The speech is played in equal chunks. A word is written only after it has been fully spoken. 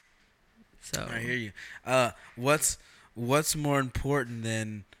So I hear you. What's more important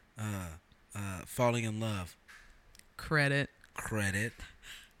than falling in love? credit. Credit.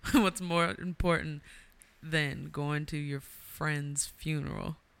 What's more important than going to your friend's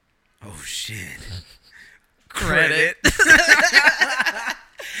funeral? Oh shit. Credit.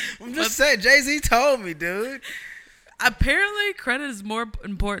 I'm just saying, Jay-Z told me, dude. Apparently, credit is more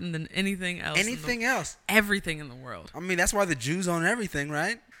important than anything else. Anything else? Everything in the world. I mean, that's why the Jews own everything,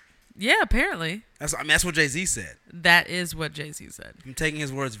 right? Yeah, apparently. That's what Jay-Z said. That is what Jay-Z said. I'm taking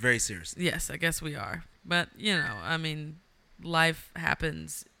his words very seriously. Yes, I guess we are. But, I mean, life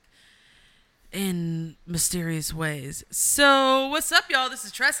happens in mysterious ways. So, what's up, y'all? This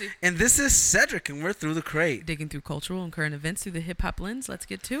is Tressie. And this is Cedric, and we're Through the Crate. Digging through cultural and current events through the hip-hop lens. Let's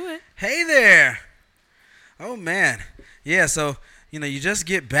get to it. Hey there. Oh, man. Yeah, so, you just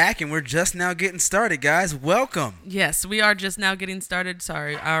get back, and we're just now getting started, guys. Welcome. Yes, we are just now getting started.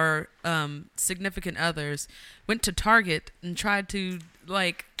 Sorry. Our significant others went to Target and tried to,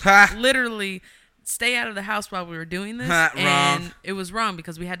 literally stay out of the house while we were doing this. Wrong. And it was wrong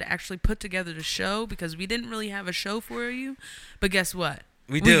because we had to actually put together the show because we didn't really have a show for you. But guess what?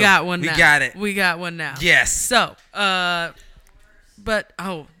 We do. We got one now. We got it. We got one now. Yes. So, and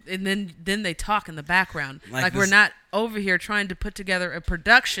then they talk in the background. Like we're not over here trying to put together a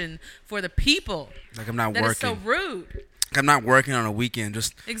production for the people. Like I'm not that working. Is so rude. Like I'm not working on a weekend.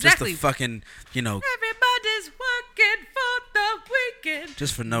 Exactly. Just the fucking, Everybody's working for the weekend.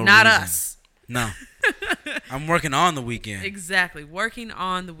 Just for no not reason. Us. No. I'm working on the weekend. Exactly. Working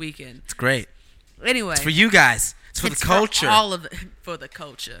on the weekend. It's great. Anyway. It's for you guys. It's for the culture. For the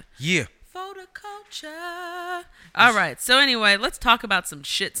culture. Yeah. For the culture. All right. So anyway, let's talk about some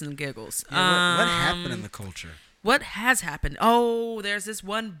shits and giggles. Yeah, what happened in the culture? What has happened? Oh, there's this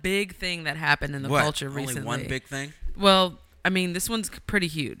one big thing that happened in the culture recently. Only one big thing? Well, I mean, this one's pretty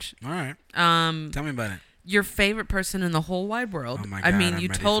huge. All right. Tell me about it. Your favorite person in the whole wide world. Oh my God, I mean, I'm you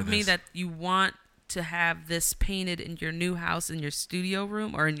ready told for me this. that you want to have this painted in your new house in your studio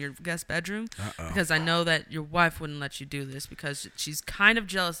room or in your guest bedroom. Uh-oh. Because I know that your wife wouldn't let you do this because she's kind of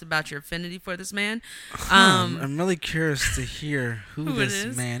jealous about your affinity for this man. I'm really curious to hear who this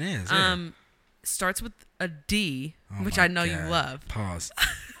is. man is. Yeah. Starts with a D, Oh which my I know you God. love. Pause.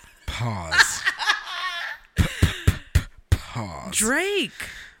 Pause. Pause. Drake.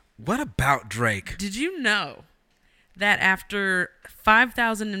 What about Drake? Did you know that after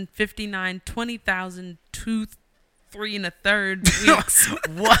 5,059, 20,002, 3 1/3 weeks.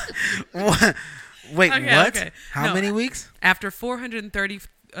 What? Wait, Okay, what? okay. How No, many weeks? After 430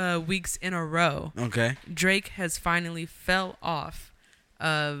 weeks in a row, Okay. Drake has finally fell off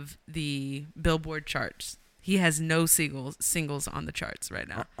of the Billboard charts. He has no singles on the charts right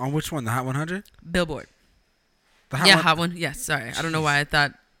now. On which one? The Hot 100? Billboard. The Hot one. Yes, sorry. I don't know why I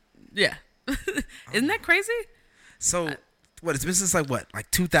thought. Yeah. Isn't that crazy? So, what? It's been since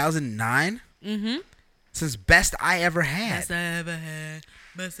like 2009? Mm-hmm. Since Best I Ever Had. Best I ever had.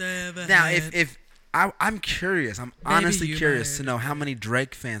 Best I ever Now, had. if I'm curious, I'm honestly curious to know how many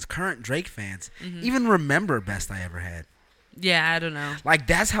current Drake fans, even remember Best I Ever Had. Yeah, I don't know. Like,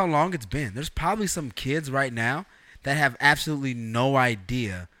 that's how long it's been. There's probably some kids right now that have absolutely no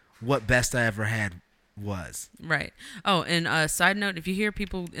idea what Best I Ever Had was. Right. Oh, and side note, if you hear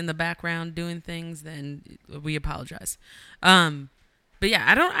people in the background doing things, then we apologize. But yeah,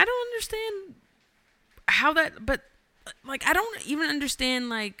 I don't understand how that, but like, I don't even understand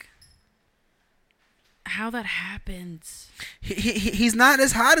like how that happens. He's not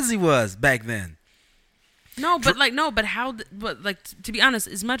as hot as he was back then. No, but to be honest,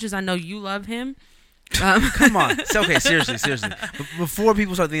 as much as I know you love him, Come on. Okay, seriously. Before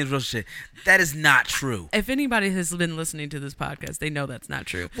people start thinking it's real shit, that is not true. if anybody has been listening to this podcast, they know that's not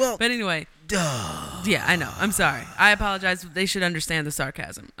true. Well, but anyway, yeah, I know. I'm sorry. I apologize. They should understand the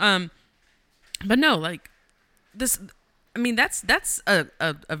sarcasm. But no, like this. I mean, that's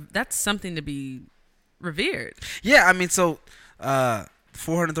something to be revered. Yeah, I mean, so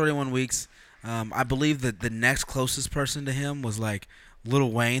 431 weeks. I believe that the next closest person to him was like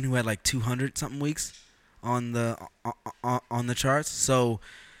Lil Wayne, who had like 200 something weeks on the charts. So,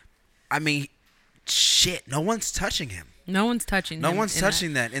 I mean, shit, no one's touching him. No one's touching him. No one's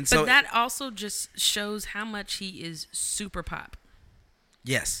touching that. And so, but that also just shows how much he is super pop.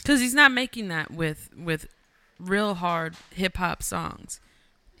 yes, Because he's not making that with real hard hip hop songs.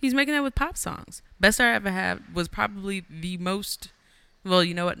 He's making that with pop songs. Best I Ever Had was probably the most. Well,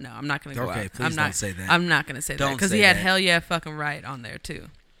 you know what? No, I'm not going to go out. Okay, please don't say that. I'm not going to say that. Don't Because say he had that. Hell Yeah Fucking Right on there, too.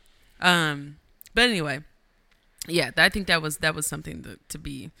 But anyway, yeah, I think that was something to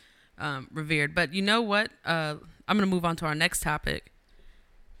be revered. But you know what? I'm going to move on to our next topic.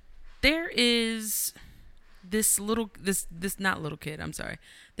 there is this not little kid. I'm sorry.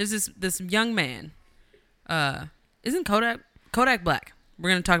 There's this young man. Isn't Kodak Black? We're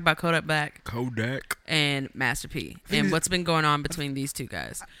gonna talk about Kodak Black and Master P and what's been going on between these two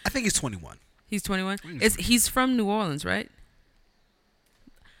guys. I think he's 21. He's 21. He's from New Orleans, right?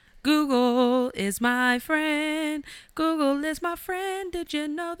 Google is my friend. Google is my friend. Did you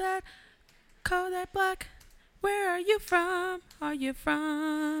know that? Kodak Black. Where are you from? Are you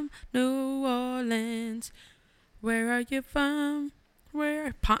from New Orleans? Where are you from?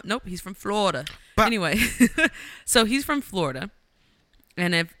 Nope, he's from Florida. Anyway, so he's from Florida.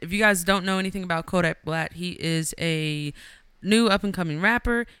 And if you guys don't know anything about Kodak Black, he is a new up-and-coming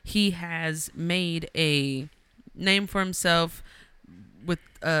rapper. He has made a name for himself with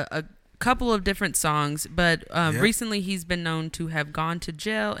a couple of different songs, but recently he's been known to have gone to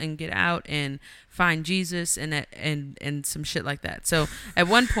jail and get out and find Jesus and some shit like that. So at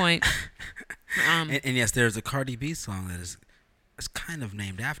one point, and yes, there's a Cardi B song that is kind of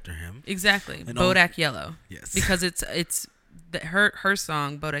named after him. Exactly, Bodak Yellow. Yes, because her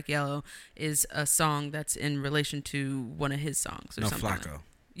song Bodak Yellow is a song that's in relation to one of his songs or something. Flacco.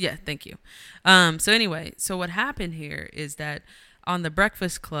 Yeah, thank you. So anyway, so what happened here is that on the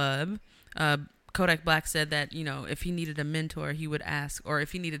Breakfast Club, Kodak Black said that, you know, if he needed a mentor, he would ask, or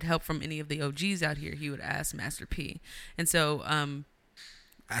if he needed help from any of the OGs out here, he would ask Master P. And so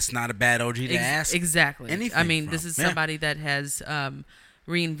that's not a bad OG to ask. Exactly. Anything I mean, from. this is somebody that has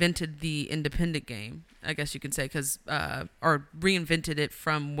reinvented the independent game, I guess you could say, or reinvented it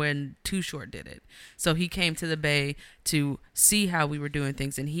from when Too Short did it. So he came to the Bay to see how we were doing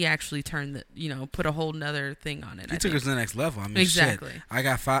things, and he actually put a whole nother thing on it. He took us to the next level. I mean, exactly. Shit. I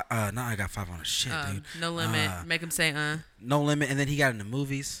got five. I got five on a shit, dude. No Limit. Make him say No Limit, and then he got into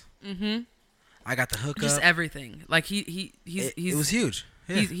movies. Mm-hmm. I got the hookup. Just everything. Like it was huge.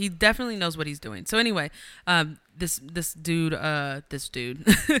 Yeah. He definitely knows what he's doing. So anyway, this dude.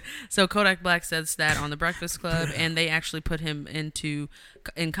 So Kodak Black says that on the Breakfast Club, and they actually put him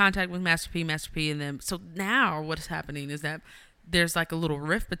in contact with Master P, and then so now what's happening is that there's like a little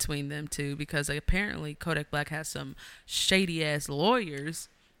rift between them two because apparently Kodak Black has some shady ass lawyers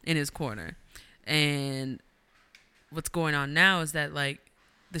in his corner, and what's going on now is that like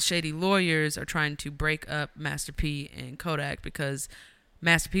the shady lawyers are trying to break up Master P and Kodak because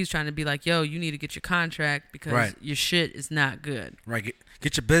Master P's trying to be like, yo, you need to get your contract because your shit is not good. Right.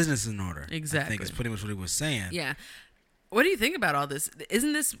 Get your business in order. Exactly. I think it's pretty much what he was saying. Yeah. What do you think about all this?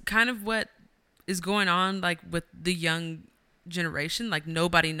 Isn't this kind of what is going on like with the young generation? Like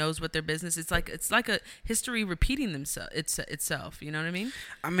nobody knows what their business is. It's like a history repeating itself. You know what I mean?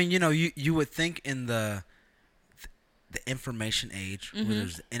 I mean, you would think in the information age, where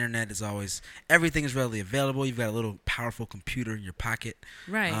there's the internet is always, everything is readily available. You've got a little powerful computer in your pocket.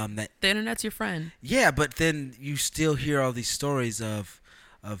 Right. The internet's your friend. Yeah, but then you still hear all these stories of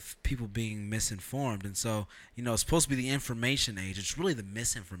people being misinformed. And so, it's supposed to be the information age. It's really the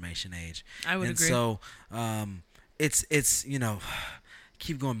misinformation age. I would agree. And so, it's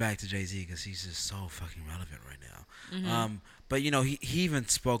keep going back to Jay-Z because he's just so fucking relevant right now. But he even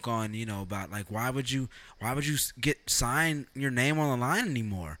spoke on about like why would you sign your name on the line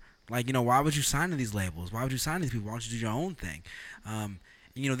anymore? Like why would you sign to these labels? Why would you sign to these people? Why don't you do your own thing?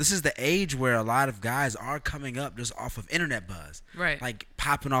 This is the age where a lot of guys are coming up just off of internet buzz, right? Like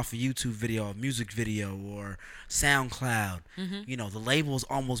popping off a YouTube video, a music video, or SoundCloud. The label's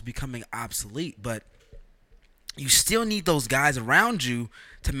almost becoming obsolete, but you still need those guys around you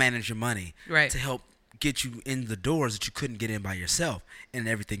to manage your money, right? To help get you in the doors that you couldn't get in by yourself, and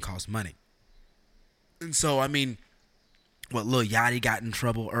everything costs money. And so, I mean, Lil Yachty got in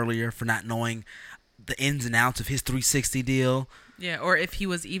trouble earlier for not knowing the ins and outs of his 360 deal. Yeah, or if he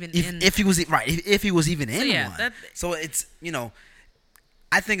was even if he was even in one. So it's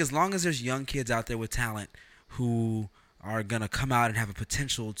I think as long as there's young kids out there with talent who are gonna come out and have a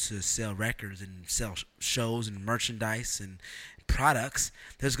potential to sell records and sell shows and merchandise and products,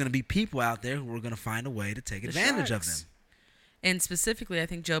 there's going to be people out there who are going to find a way to take advantage of them. And specifically, I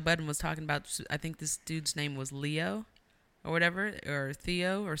think Joe Budden was talking about, I think this dude's name was Leo or whatever, or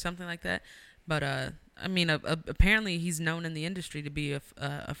Theo or something like that. But, I mean, apparently he's known in the industry to be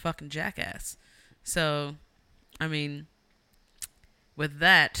a fucking jackass. So, I mean, with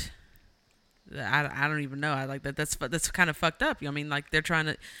that, I don't even know. I like that. That's kind of fucked up. I mean, like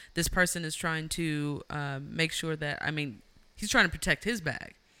this person is trying to make sure that, I mean, he's trying to protect his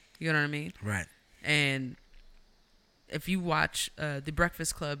bag. You know what I mean? Right. And if you watch the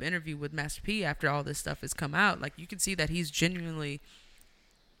Breakfast Club interview with Master P after all this stuff has come out, like you can see that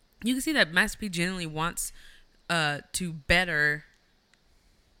Master P genuinely wants to better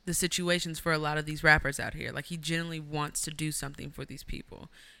the situations for a lot of these rappers out here. Like, he genuinely wants to do something for these people,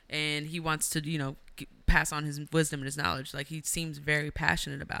 and he wants to, pass on his wisdom and his knowledge. Like, he seems very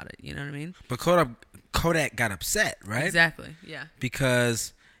passionate about it. You know what I mean? But Kodak got upset, right? Exactly. Yeah.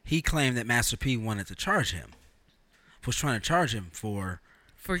 Because he claimed that Master P wanted to charge him, was trying to charge him for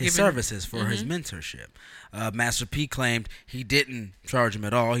his services, for his mentorship. Master P claimed he didn't charge him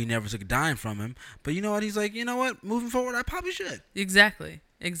at all. He never took a dime from him. But you know what? He's like, you know what? Moving forward, I probably should. Exactly.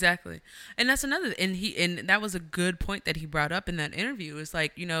 And that's another, and that was a good point that he brought up in that interview. It's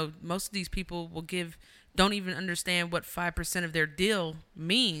like, most of these people don't even understand what 5% of their deal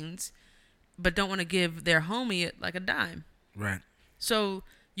means, but don't want to give their homie like a dime. Right. So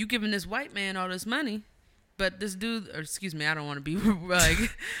you giving this white man all this money, but this dude, or excuse me, I don't want to be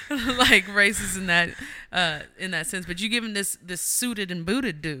like racist in that sense, but you giving this suited and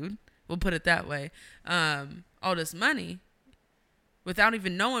booted dude, we'll put it that way, all this money without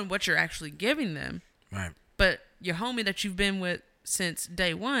even knowing what you're actually giving them. Right. But your homie that you've been with since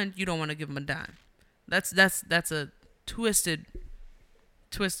day one, you don't want to give him a dime. That's a twisted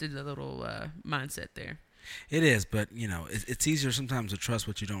little mindset there. It is, but it's easier sometimes to trust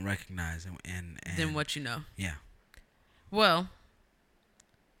what you don't recognize and than what you know. Yeah. Well,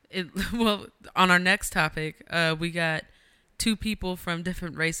 on our next topic, we got two people from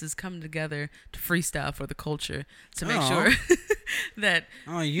different races coming together to freestyle for the culture to make sure that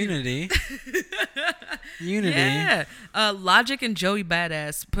unity. Unity. Yeah. Logic and Joey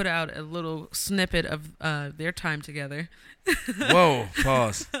Badass put out a little snippet of their time together. Whoa!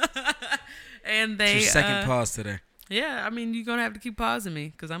 Pause. And they it's your second pause today. Yeah, I mean, you're gonna have to keep pausing me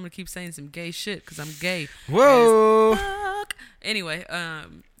because I'm gonna keep saying some gay shit because I'm gay. Whoa. Anyway,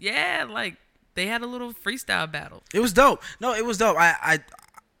 like they had a little freestyle battle. It was dope. No, it was dope. I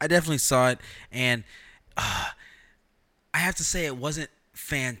definitely saw it, and I have to say it wasn't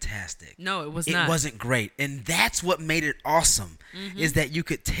fantastic. No, it was not. It wasn't great, and that's what made it awesome. Is that you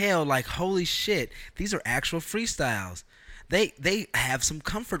could tell, like, holy shit, these are actual freestyles. They have some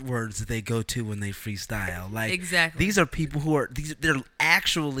comfort words that they go to when they freestyle. Like, exactly. These are people who they're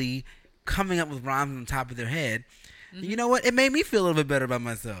actually coming up with rhymes on the top of their head. You know what? It made me feel a little bit better about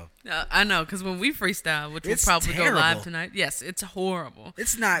myself. I know, because when we freestyle, which will probably go live tonight, yes, it's horrible.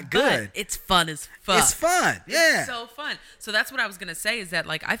 It's not good. But it's fun as fuck. It's fun. Yeah. It's so fun. So that's what I was going to say is that,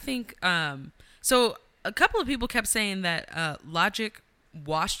 like, I think, so a couple of people kept saying that Logic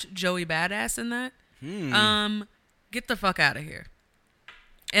washed Joey Badass in that. Get the fuck out of here.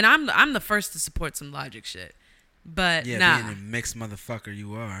 And I'm the first to support some Logic shit. But nah. Being a mixed motherfucker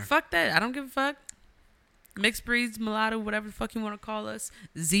you are. Fuck that. I don't give a fuck. Mixed breeds, mulatto, whatever the fuck you want to call us.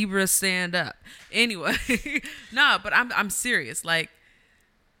 Zebra, stand up. Anyway. No, but I'm serious. Like,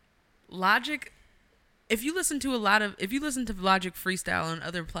 Logic, if you listen to Logic freestyle on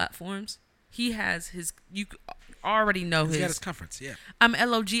other platforms, he has you already know He's got his comforts, yeah. I'm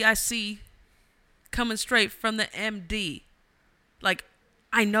LOGIC. Coming straight from the MD. Like,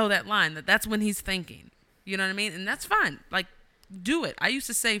 I know that line. That's when he's thinking. You know what I mean? And that's fine. Like, do it. I used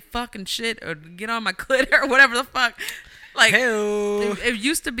to say fucking shit or get on my clit or whatever the fuck. Like, it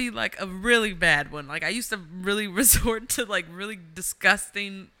used to be like a really bad one. Like, I used to really resort to like really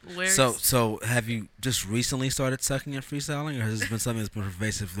disgusting lyrics. So have you just recently started sucking at freestyling, or has this been something that's been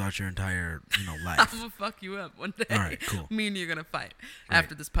pervasive throughout your entire life? I'm gonna fuck you up one day. All right, cool. Me and you're gonna fight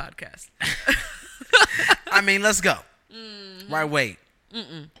after this podcast. I mean, let's go. Why wait?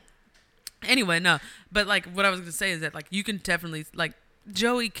 Anyway, no. But like, what I was gonna say is that like you can definitely like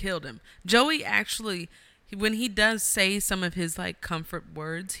Joey killed him. Joey actually, when he does say some of his like comfort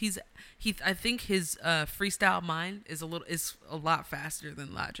words, I think his freestyle mind is a lot faster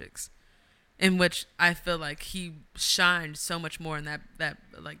than Logic's, in which I feel like he shined so much more in that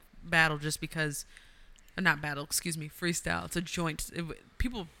like battle just because, not battle, excuse me, freestyle. It's a joint.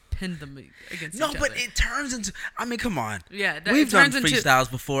 People pinned them against each other. No, but it turns into, I mean, come on. Yeah, we've done freestyles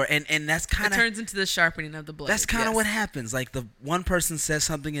before, and that's kind of, it turns into the sharpening of the blade. That's kind of what happens. Like, the one person says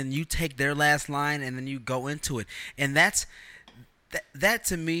something, and you take their last line, and then you go into it, and that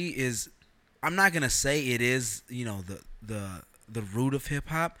to me is, I'm not gonna say it is, the root of hip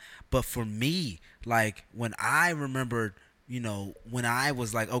hop, but for me, like, when I remembered, when I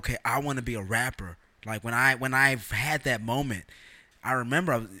was like, okay, I want to be a rapper, like when I've had that moment. I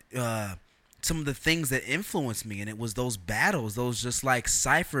remember some of the things that influenced me, and it was those battles, those just like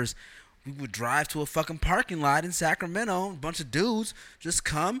ciphers. We would drive to a fucking parking lot in Sacramento, a bunch of dudes just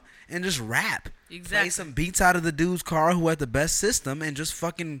come and just rap. Exactly. Play some beats out of the dude's car who had the best system and just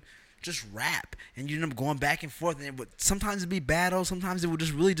fucking just rap. And you end up going back and forth. And it would sometimes it'd be battles, sometimes it would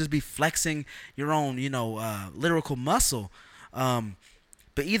just really just be flexing your own, lyrical muscle.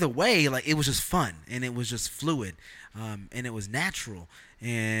 But either way, like, it was just fun and it was just fluid, and it was natural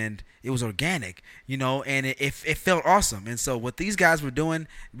and it was organic, and it felt awesome. And so what these guys were doing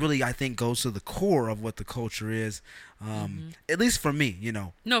really, I think, goes to the core of what the culture is, at least for me.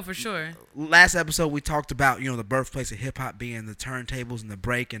 No, for sure. Last episode we talked about the birthplace of hip hop being the turntables and the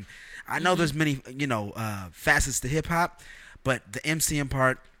break, and I know there's many facets to hip hop, but the MCing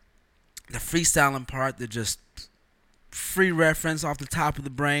part, the freestyling part, the just free reference off the top of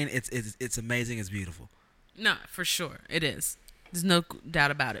the brain, it's amazing. It's beautiful. No, for sure it is. There's no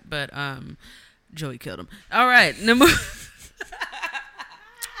doubt about it. But Joey killed him. All right,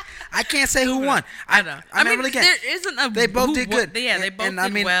 I can't say who won. I know. I mean, really there isn't a. They both did good. Yeah, they both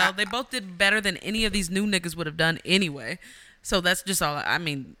did well. They both did better than any of these new niggas would have done anyway. So that's just all. I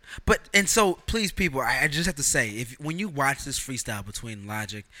mean, so please, people, I just have to say, when you watch this freestyle between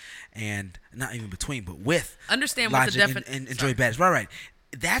Logic and not even between, but with understand Logic what the definition and Joey Badass, right?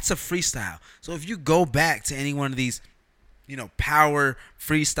 That's a freestyle. So if you go back to any one of these, power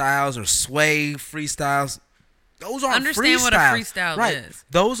freestyles or sway freestyles, those aren't understand freestyles. What a freestyle right. is.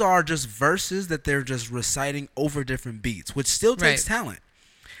 Those are just verses that they're just reciting over different beats, which still takes talent.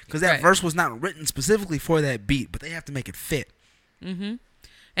 Because that verse was not written specifically for that beat, but they have to make it fit. Mm-hmm.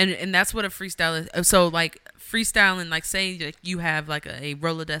 And that's what a freestyle is. So, like, freestyling, like, say like, you have, like, a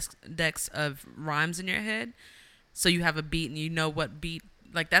Rolodex of rhymes in your head. So you have a beat and you know what beat.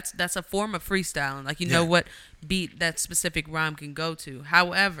 Like, that's a form of freestyling. Like, you know what beat that specific rhyme can go to.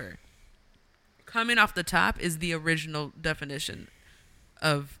 However, coming off the top is the original definition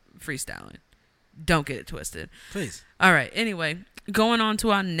of freestyling. Don't get it twisted. Please. All right. Anyway, going on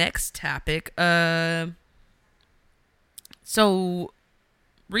to our next topic. So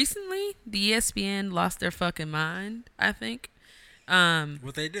recently, the ESPN lost their fucking mind, I think.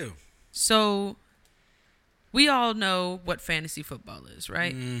 What they do? So we all know what fantasy football is,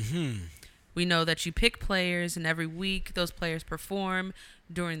 right? Mm-hmm. We know that you pick players, and every week those players perform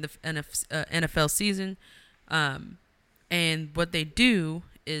during the NFL season. And what they do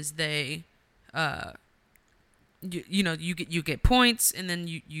is they, you get points, and then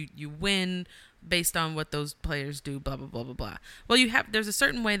you win based on what those players do. Blah blah blah blah blah. Well, there's a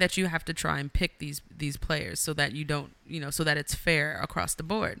certain way that you have to try and pick these players so that you don't, so that it's fair across the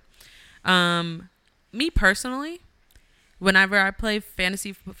board. Me personally, whenever I play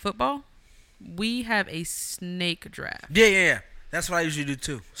fantasy football, we have a snake draft. Yeah. That's what I usually do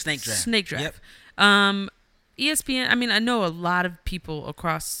too. Snake draft. Yep. ESPN, I mean, I know a lot of people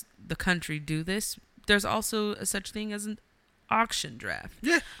across the country do this. There's also a such thing as an auction draft.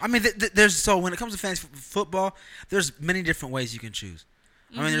 Yeah. I mean, so when it comes to fantasy football, there's many different ways you can choose.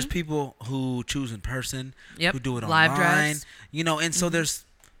 I mean, there's people who choose in person, who do it live online, drafts. And so there's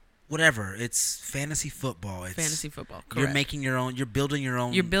whatever. It's fantasy football. It's fantasy football. Correct. You're making your own. You're building your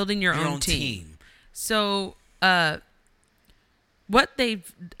own. You're building your own team. So, what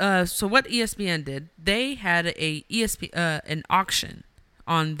ESPN did, they had an auction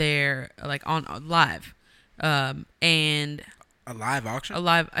on their on live, and a live auction.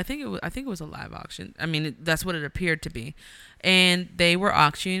 I think it was a live auction. I mean, that's what it appeared to be, and they were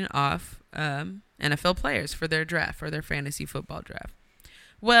auctioning off NFL players for their draft, for their fantasy football draft.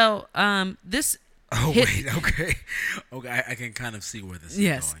 Well, this. Oh wait, okay, I can kind of see where this is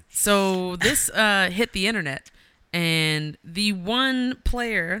going. So this hit the internet, and the one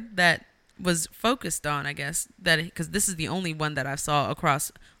player that was focused on, I guess, because this is the only one that I saw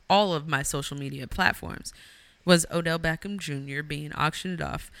across all of my social media platforms, was Odell Beckham Jr. being auctioned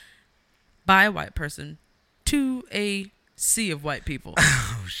off by a white person to a sea of white people.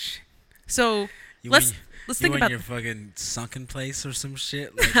 Oh shit! So let's think about your fucking sunken place or some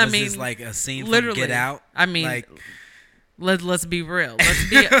shit. Like, I was mean, this like a scene literally, from Get Out? I mean, like, let's be real.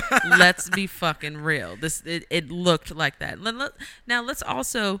 Let's be fucking real. It looked like that. Now let's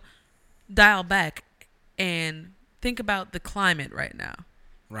also dial back and think about the climate right now.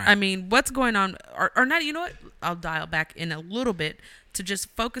 Right. I mean, what's going on, or not? You know what? I'll dial back in a little bit to just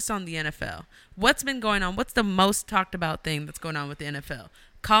focus on the NFL. What's been going on? What's the most talked about thing that's going on with the NFL?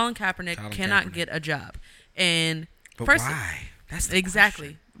 Colin Kaepernick cannot get a job, and why? That's the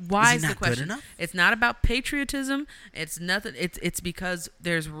exactly question. Why is the not question? Good enough? It's not about patriotism. It's nothing. It's because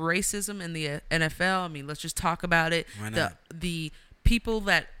there's racism in the NFL. I mean, let's just talk about it. Why not? The people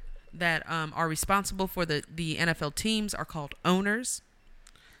that are responsible for the NFL teams are called owners.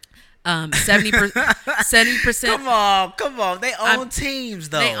 70%. Come on. They own teams,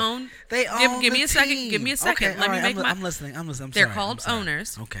 though. They own. Give me a second. Give me a second. Okay, Let me right, make I'm listening. I'm listening. They're called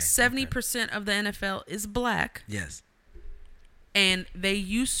owners. Okay. 70% of the NFL is black. Yes. And they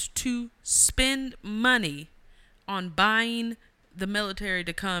used to spend money on buying the military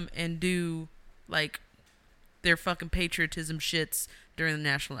to come and do like their fucking patriotism shits during the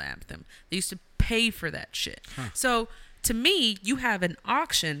national anthem. They used to pay for that shit. So to me, you have an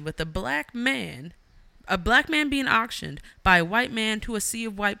auction with a black man being auctioned by a white man to a sea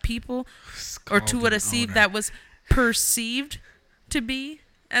of white people, or to what a sea that was perceived to be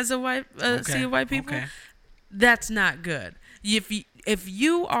as a white sea of white people. Okay. That's not good. If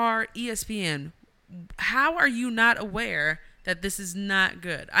you are ESPN, how are you not aware that this is not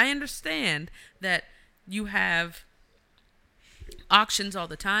good? I understand that you have auctions all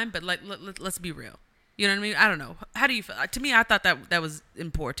the time, but like let's be real. You know what I mean? I don't know. How do you feel? To me, I thought that was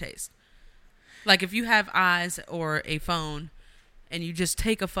in poor taste. Like if you have eyes or a phone and you just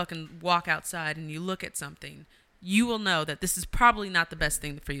take a fucking walk outside and you look at something, you will know that this is probably not the best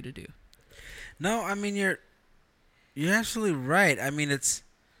thing for you to do. No, I mean you're absolutely right. I mean it's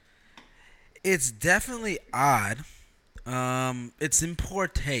definitely odd. It's in poor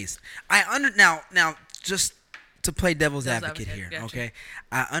taste. Now just to play devil's advocate here, gotcha. Okay?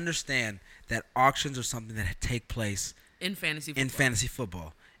 I understand that auctions are something that take place in fantasy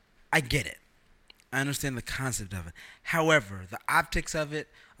football. I get it. I understand the concept of it. However, the optics of it,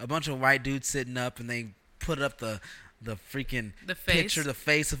 a bunch of white dudes sitting up and they put up the freaking picture, the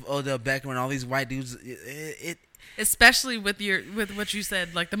face of Odell Beckham and all these white dudes. It especially with what you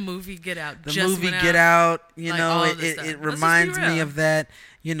said, like the movie Get Out. The movie Get Out, you know, it reminds me of that,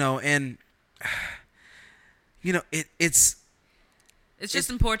 you know, and you know, it's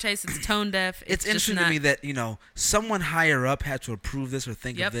just in poor taste. It's tone deaf. It's interesting to me that, you know, someone higher up had to approve this or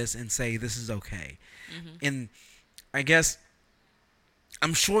think of this and say this is okay. Mm-hmm. And I guess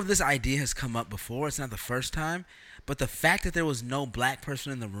I'm sure this idea has come up before. It's not the first time. But the fact that there was no black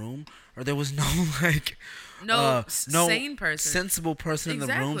person in the room, or there was no no sane person, sensible person in the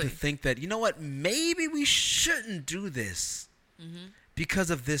room to think that, you know what, maybe we shouldn't do this because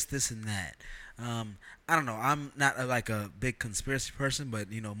of this, and that. I don't know. I'm not a big conspiracy person,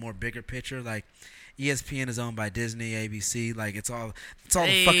 but, you know, more bigger picture. Like, ESPN is owned by Disney, ABC. Like, it's all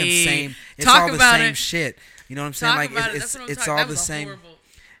the fucking same. It's all the same shit. You know what I'm saying? Like, it's all the same.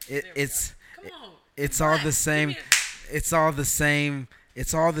 It's all the same. It's all the same.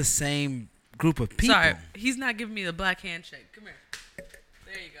 It's all the same group of people. Sorry, he's not giving me the black handshake. Come here.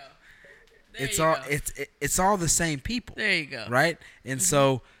 There you go. It's all the same people. There you go. Right? And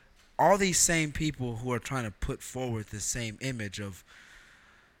so all these same people who are trying to put forward the same image of,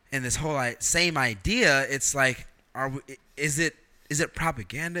 and this whole same idea, it's like, is it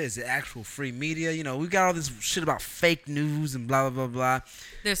propaganda? Is it actual free media? You know, we got all this shit about fake news and blah, blah, blah, blah.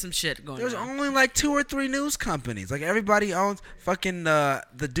 There's some shit going on. There's only like 2 or 3 news companies. Like, everybody owns fucking,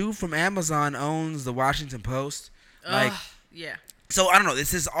 the dude from Amazon owns the Washington Post. Like, yeah. So, I don't know.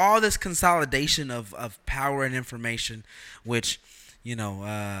 This is all this consolidation of power and information, which, you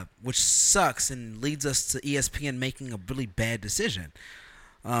know, which sucks and leads us to ESPN making a really bad decision.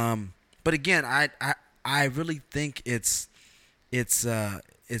 But again, I really think it's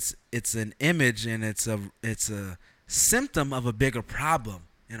an image, and it's a symptom of a bigger problem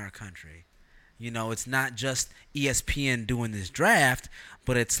in our country. You know, it's not just ESPN doing this draft,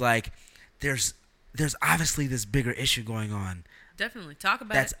 but it's like there's obviously this bigger issue going on. Definitely talk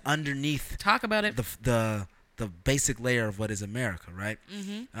about that's underneath. Talk about it. The basic layer of what is America, right?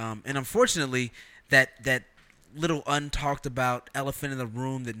 And unfortunately, that little untalked about elephant in the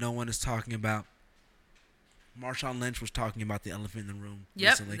room that no one is talking about. Marshawn Lynch was talking about the elephant in the room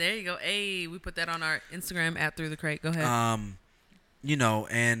recently. There you go. Hey, we put that on our Instagram at Through the Crate. Go ahead. You know,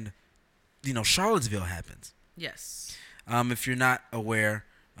 and you know, Charlottesville happens. Yes. If you're not aware,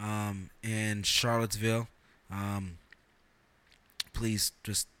 in Charlottesville, please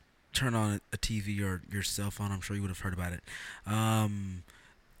just turn on a TV or your cell phone. I'm sure you would have heard about it.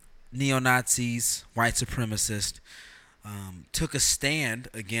 Neo-Nazis, white supremacists, took a stand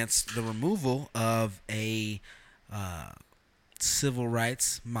against the removal of a civil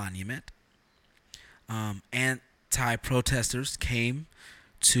rights monument. Anti-protesters came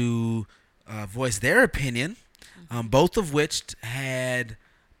to voice their opinion, both of which had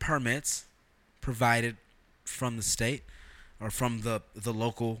permits provided from the state or from the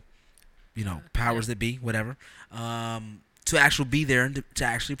local, you know, powers that be, whatever, to actually be there and to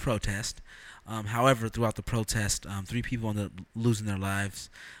actually protest. However, throughout the protest, 3 people ended up losing their lives.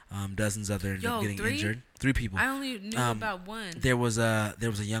 Dozens others ended up getting injured. 3 people. I only knew about one. There was a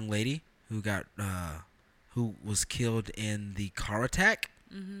young lady who was killed in the car attack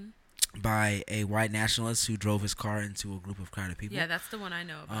by a white nationalist who drove his car into a group of crowded people. Yeah, that's the one I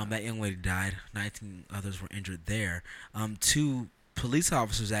know about. That young lady died. 19 others were injured there. 2 police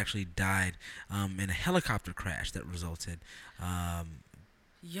officers actually died in a helicopter crash that resulted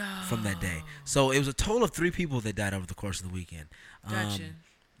Yo. from that day. So it was a total of 3 people that died over the course of the weekend. Gotcha.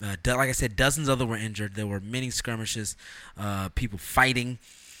 Like I said, dozens of them were injured. There were many skirmishes, people fighting,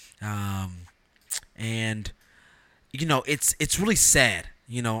 and it's really sad.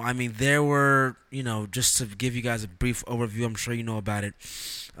 I mean, there were, just to give you guys a brief overview, I'm sure you know about it.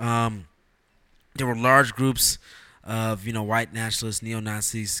 There were large groups of, white nationalists,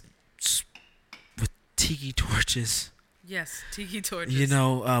 neo-Nazis with tiki torches. Yes, tiki torches.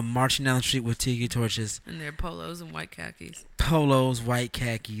 Marching down the street with tiki torches. And their polos and white khakis. Polos, white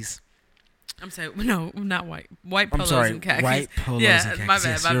khakis. I'm sorry, no, not white. White polos and khakis. White polos and khakis. My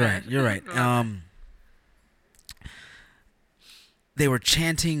bad, my bad. You're right. They were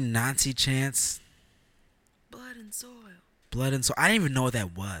chanting Nazi chants. Blood and soil. Blood and soil. I didn't even know what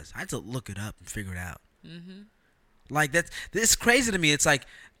that was. I had to look it up and figure it out. Mm-hmm. Like, it's crazy to me. It's like,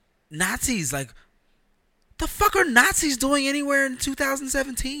 Nazis, like, the fuck are Nazis doing anywhere in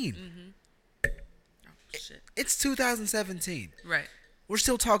 2017? Mm-hmm. Oh, shit. It's 2017. Right. We're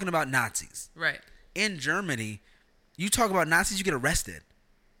still talking about Nazis. Right. In Germany, you talk about Nazis, you get arrested.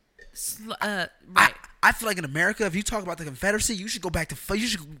 Right. I feel like in America, if you talk about the Confederacy, you should you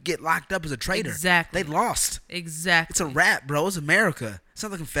should get locked up as a traitor. Exactly. They lost. Exactly. It's a wrap, bro. It's America. It's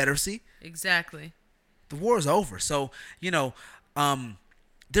not the Confederacy. Exactly. The war is over. So,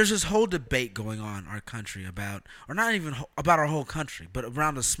 there's this whole debate going on in our country about, or not even about our whole country, but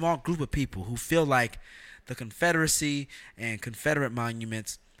around a small group of people who feel like the Confederacy and Confederate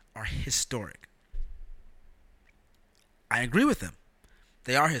monuments are historic. I agree with them.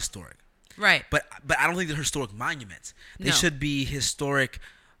 They are historic. Right. But I don't think they're historic monuments. They should be historic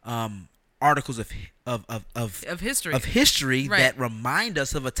articles of history right. that remind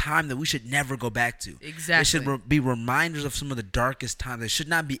us of a time that we should never go back to. Exactly. They should be reminders of some of the darkest times. They should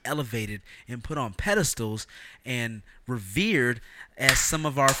not be elevated and put on pedestals and revered as some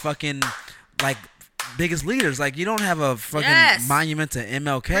of our fucking biggest leaders. Like, you don't have a fucking monument to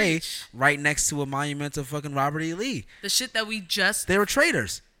MLK right next to a monument to fucking Robert E. Lee. The shit that they were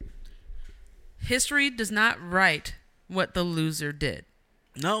traitors. History does not write what the loser did.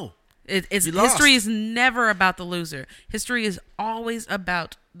 No. History is never about the loser. History is always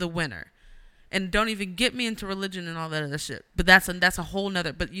about the winner. And don't even get me into religion and all that other shit. But that's a whole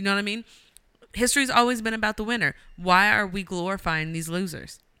nother. But you know what I mean? History's always been about the winner. Why are we glorifying these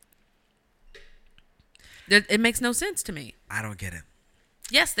losers? It makes no sense to me. I don't get it.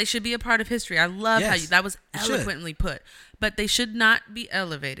 Yes, they should be a part of history. I love how that was eloquently put. But they should not be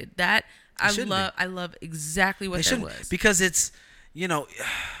elevated. I love exactly what that was. Because it's,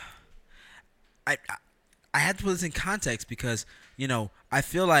 I had to put this in context because, I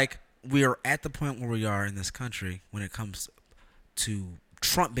feel like we are at the point where we are in this country when it comes to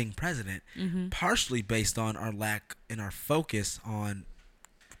Trump being president, partially based on our lack and our focus on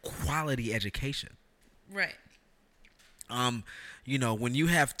quality education. Right. When you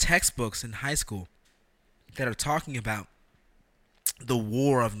have textbooks in high school that are talking about the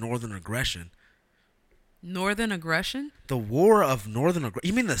war of northern aggression. Northern aggression? The war of northern aggression.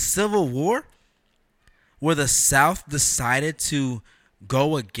 You mean the Civil War? Where the South decided to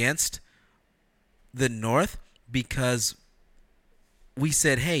go against the North because we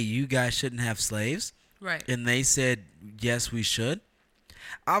said, hey, you guys shouldn't have slaves. Right. And they said, yes, we should.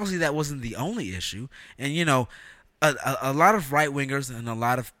 Obviously, that wasn't the only issue. And, a lot of right-wingers and a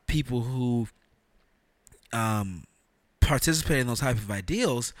lot of people who participate in those type of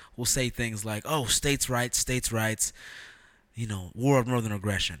ideals will say things like, oh, states' rights, war of northern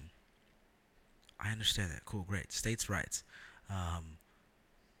aggression. I understand that. Cool, great. States' rights.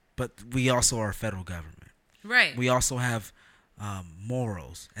 But we also are a federal government. Right. We also have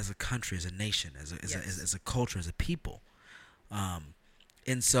morals as a country, as a nation, as a culture, as a people.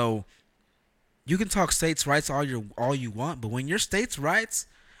 And so you can talk states' rights all you want, but when your states' rights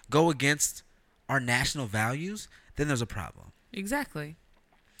go against our national values, then there's a problem. Exactly.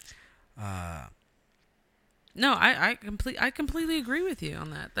 No, I completely agree with you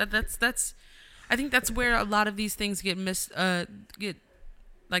on that. That's I think that's where a lot of these things get the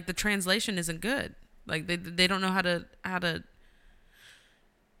translation isn't good. Like they don't know how to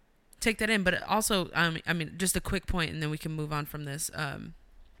take that in. But also, just a quick point, and then we can move on from this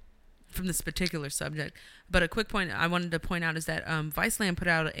particular subject. But a quick point I wanted to point out is that Viceland put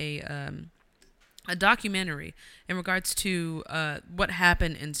out a documentary in regards to what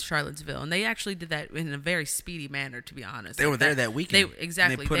happened in Charlottesville, and they actually did that in a very speedy manner. To be honest, they were there that weekend.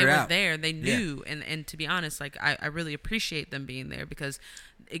 They were there. They knew, and to be honest, I really appreciate them being there because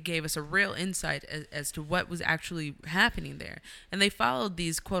it gave us a real insight as to what was actually happening there. And they followed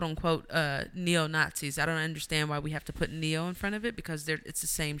these quote unquote neo-Nazis. I don't understand why we have to put neo in front of it, because it's the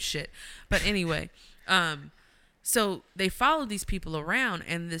same shit. But anyway, so they followed these people around,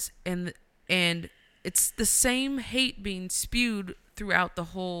 and it's the same hate being spewed throughout the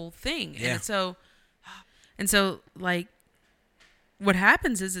whole thing. Yeah. And so like, what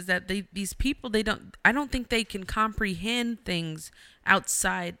happens is that these people, I don't think they can comprehend things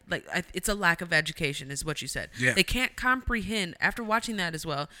outside. Like, it's a lack of education is what you said. Yeah. They can't comprehend, after watching that as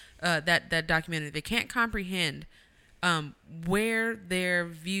well, that documentary, they can't comprehend where their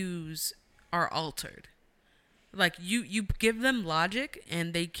views are altered. Like, you give them logic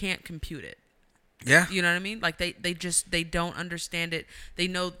and they can't compute it. Yeah. You know what I mean? Like, they don't understand it. They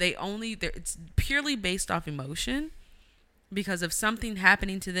know it's purely based off emotion, because of something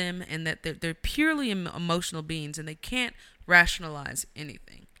happening to them, and that they're purely emotional beings, and they can't rationalize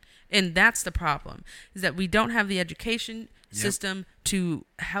anything. And that's the problem, is that we don't have the education system to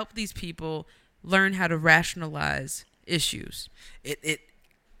help these people learn how to rationalize issues.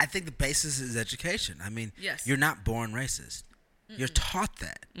 I think the basis is education. I mean, Yes. You're not born racist. You're taught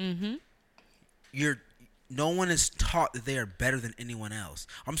that. Mm-hmm. No one is taught that they are better than anyone else.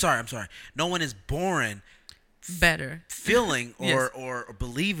 I'm sorry. No one is born Better. feeling Yes. or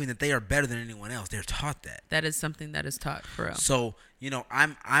believing that they are better than anyone else. They're taught that. That is something that is taught for real. So,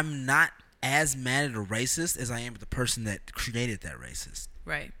 I'm not as mad at a racist as I am at the person that created that racist.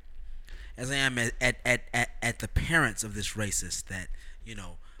 Right. As I am at the parents of this racist that,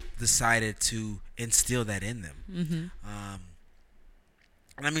 decided to instill that in them. Mm-hmm.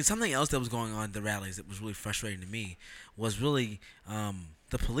 And I mean, something else that was going on at the rallies that was really frustrating to me was really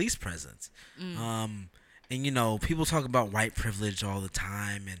the police presence. And, people talk about white privilege all the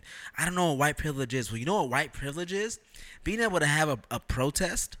time. And I don't know what white privilege is. Well, you know what white privilege is? Being able to have a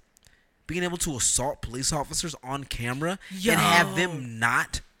protest, being able to assault police officers on camera and have them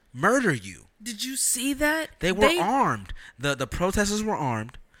not murder you. Did you see that? They were armed. The protesters were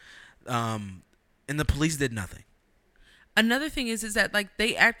armed, and the police did nothing. Another thing is that like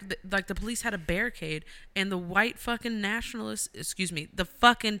they act like the police had a barricade, and the white fucking nationalists, the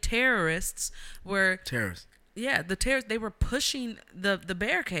fucking terrorists were Terrorists. Yeah, the terrorists, they were pushing the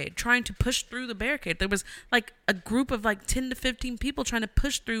barricade, trying to push through the barricade. There was like a group of like 10 to 15 people trying to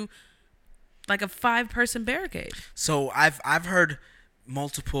push through like a 5-person barricade. So I've heard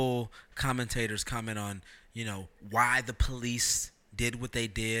multiple commentators comment on, why the police did what they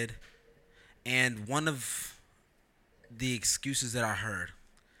did. And one of the excuses that I heard,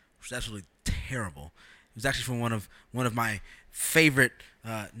 which was absolutely terrible, it was actually from one of my favorite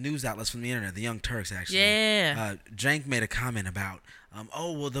news outlets from the internet, the Young Turks, actually. Yeah. Jank made a comment about,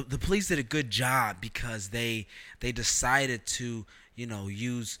 the police did a good job because they decided to,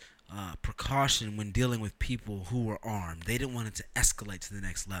 use precaution when dealing with people who were armed. They didn't want it to escalate to the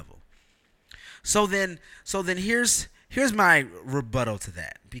next level. So then here's my rebuttal to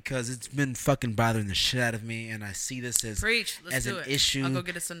that, because it's been fucking bothering the shit out of me, and I see this as Preach. Let's do an it. issue I'll go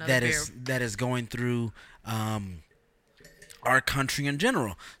get us another beer. that is going through our country in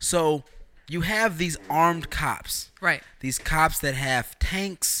general. So you have these armed cops. Right. These cops that have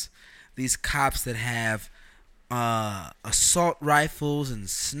tanks, these cops that have assault rifles and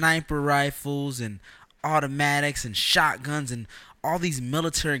sniper rifles and automatics and shotguns and all these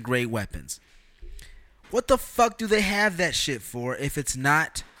military grade weapons. What the fuck do they have that shit for if it's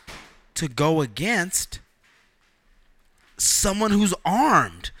not to go against someone who's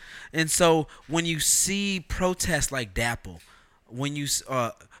armed? And so when you see protests like DAPL, when you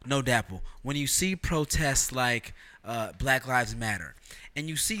see protests like Black Lives Matter, and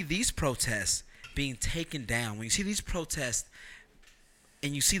you see these protests being taken down, when you see these protests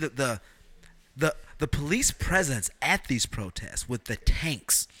and you see the police presence at these protests with the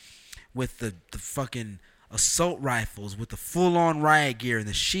tanks, with the fucking assault rifles, with the full-on riot gear and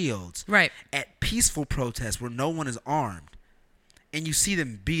the shields, Right. at peaceful protests where no one is armed, and you see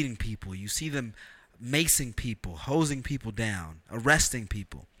them beating people, you see them macing people, hosing people down, arresting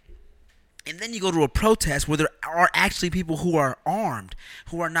people. And then you go to a protest where there are actually people who are armed,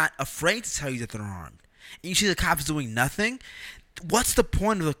 who are not afraid to tell you that they're armed. And you see the cops doing nothing. What's the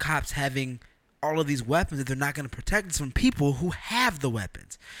point of the cops having all of these weapons if they're not going to protect us from people who have the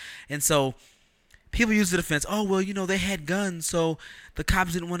weapons? And so people use the defense, they had guns, so the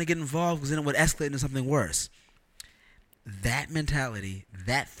cops didn't want to get involved because then it would escalate into something worse. That mentality,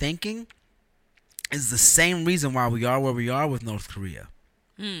 that thinking, is the same reason why we are where we are with North Korea.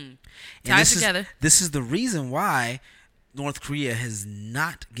 Tie together. This is the reason why North Korea has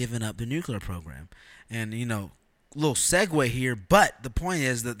not given up the nuclear program. And, little segue here, but the point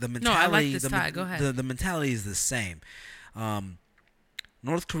is that the No, I like mentality, this tie. Go ahead. the mentality is the same.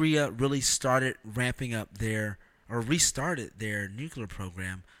 North Korea really started ramping up restarted their nuclear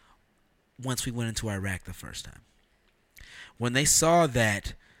program once we went into Iraq the first time. When they saw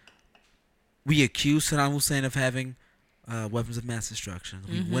that we accused Saddam Hussein of having weapons of mass destruction,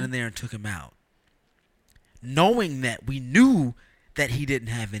 we went in there and took him out, knowing that we knew that he didn't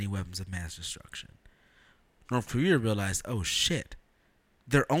have any weapons of mass destruction. North Korea realized, oh shit,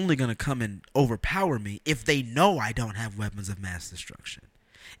 they're only going to come and overpower me if they know I don't have weapons of mass destruction.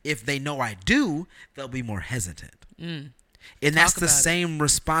 If they know I do, they'll be more hesitant. And that's the same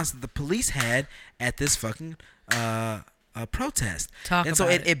response that the police had at this fucking protest. And so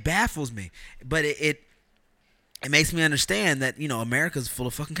it baffles me. But it makes me understand that, America's full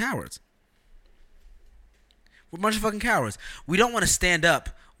of fucking cowards. We're a bunch of fucking cowards. We don't want to stand up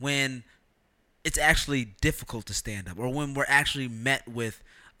when it's actually difficult to stand up, or when we're actually met with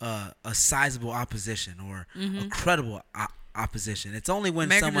a sizable opposition or a credible opposition. It's only when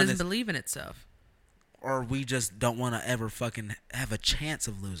America someone doesn't believe in itself, or we just don't want to ever fucking have a chance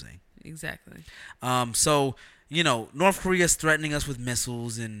of losing. Exactly. So North Korea's threatening us with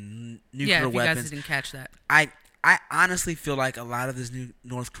missiles and nuclear weapons. Yeah, if you guys didn't catch that. I honestly feel like a lot of this new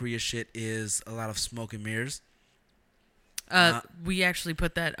North Korea shit is a lot of smoke and mirrors. We actually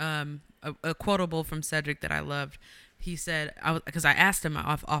put that a quotable from Cedric that I loved. He said, because I asked him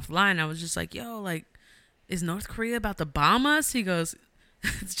offline, I was just like, yo, like, is North Korea about to bomb us? He goes,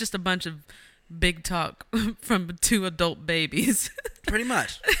 it's just a bunch of big talk from 2 adult babies. Pretty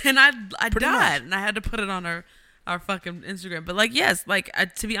much. And I died, and I had to put it on our fucking Instagram. But like, yes, like,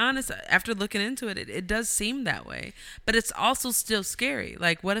 to be honest, after looking into it, it does seem that way. But it's also still scary.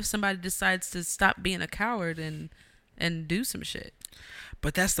 Like, what if somebody decides to stop being a coward and do some shit?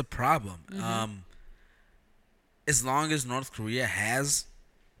 But that's the problem. As long as North Korea has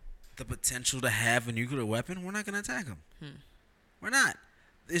the potential to have a nuclear weapon, we're not going to attack them. We're not.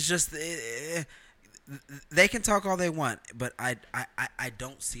 It's just they can talk all they want, but I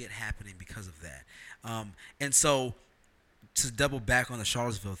don't see it happening because of that. And so to double back on the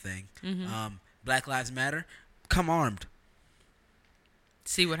Charlottesville thing, Black Lives Matter, come armed.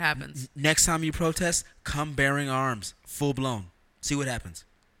 See what happens. Next time you protest, come bearing arms, full blown. See what happens.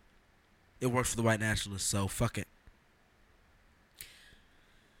 It works for the white nationalists, so fuck it.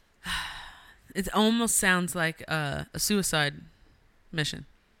 It almost sounds like a suicide mission.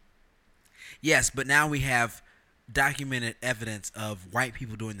 Yes, but now we have documented evidence of white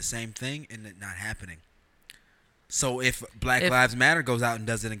people doing the same thing and it not happening. So if Black Lives Matter goes out and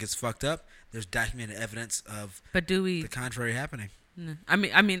does it and gets fucked up, there's documented evidence of the contrary happening. I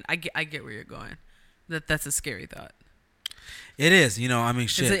mean, I get where you're going. That's a scary thought. It is,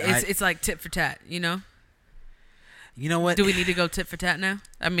 shit. It's like tit for tat, You know what? Do we need to go tit for tat now?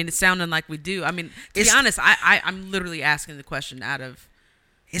 I mean, it's sounding like we do. I mean, to be honest, I'm literally asking the question out of...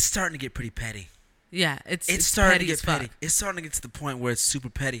 It's starting to get pretty petty. Yeah, it's starting to get petty. Fuck. It's starting to get to the point where it's super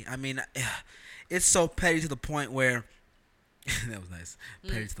petty. I mean, it's so petty to the point where... that was nice.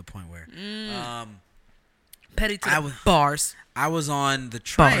 Petty to the point where... petty to the bars. I was on the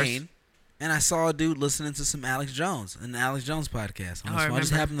train... And I saw a dude listening to some Alex Jones, an Alex Jones podcast. I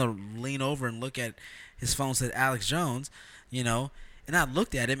just happened to lean over and look at his phone, said Alex Jones, and I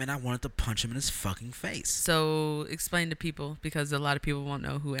looked at him and I wanted to punch him in his fucking face. So explain to people, because a lot of people won't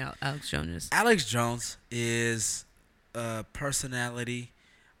know who Alex Jones is. Alex Jones is a personality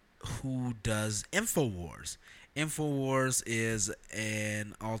who does InfoWars. InfoWars is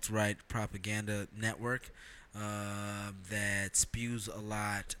an alt-right propaganda network that spews a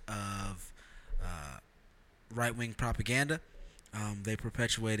lot of right-wing propaganda. They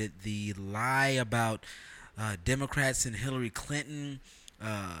perpetuated the lie about Democrats and Hillary Clinton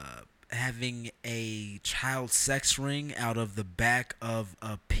having a child sex ring out of the back of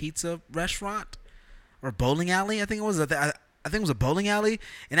a pizza restaurant or bowling alley. I think it was. I think it was a bowling alley,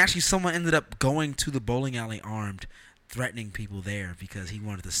 and actually someone ended up going to the bowling alley armed, threatening people there because he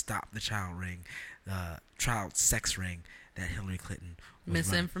wanted to stop the child sex ring that Hillary Clinton was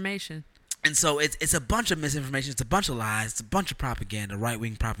misinformation. Running. And so it's a bunch of misinformation. It's a bunch of lies. It's a bunch of propaganda,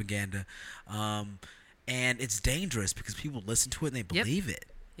 right-wing propaganda. And it's dangerous because people listen to it and they believe it.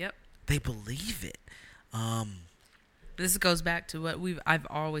 Yep. They believe it. This goes back to what I've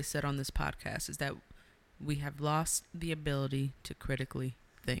always said on this podcast, is that we have lost the ability to critically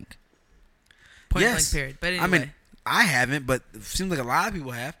think. Point blank period. But anyway. I mean, I haven't, but it seems like a lot of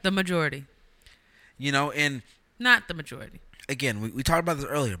people have. The majority. And not the majority. Again, we talked about this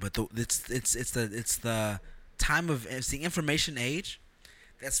earlier, but it's the time of, it's the information age.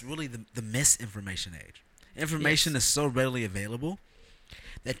 That's really the misinformation age. Information Yes. is so readily available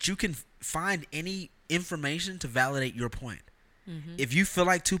that you can find any information to validate your point. Mm-hmm. If you feel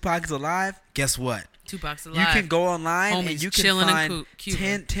like Tupac is alive, guess what? Tupac's alive. You can go online Homies and you can chilling in find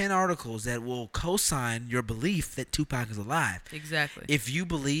Cuba. 10 articles that will co-sign your belief that Tupac is alive. Exactly. If you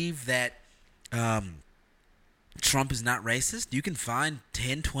believe that Trump is not racist, you can find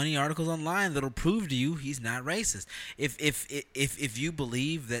 10, 20 articles online that'll prove to you he's not racist. If you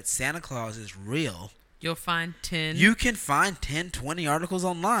believe that Santa Claus is real, You'll find 10. you can find 10, 20 articles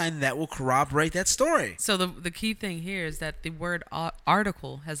online that will corroborate that story. So the key thing here is that the word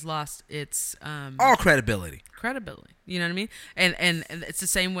article has lost its All credibility. credibility. You know what I mean? And it's the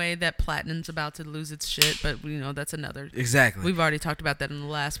same way that Platinum's about to lose its shit, but that's another. Exactly. We've already talked about that in the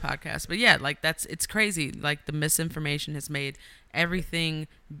last podcast. But yeah, like it's crazy. Like the misinformation has made everything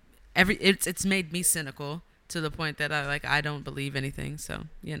it's made me cynical to the point that I don't believe anything. So,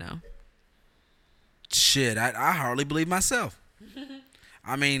 Shit, I hardly believe myself.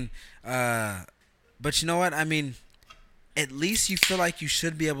 I mean, but you know what? I mean, at least you feel like you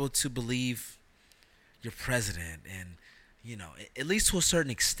should be able to believe your president, and at least to a certain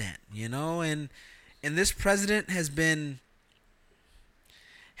extent, and this president has been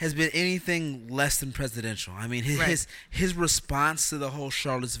anything less than presidential. I mean, his response to the whole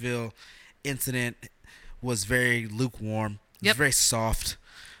Charlottesville incident was very lukewarm. It was very soft.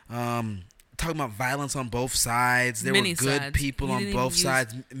 Talking about violence on both sides. There were good people on both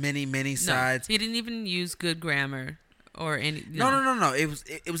sides. Many sides. He didn't even use good grammar or any. No. It was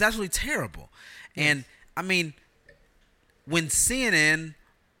absolutely terrible. Yes. And I mean, when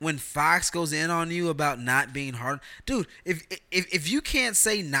Fox goes in on you about not being hard, dude. If you can't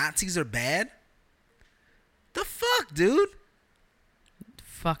say Nazis are bad, the fuck, dude.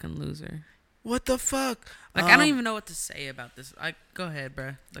 Fucking loser. What the fuck? Like, I don't even know what to say about this. Go ahead,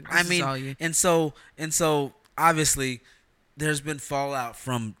 bro. Like, this is all you. and so obviously, there's been fallout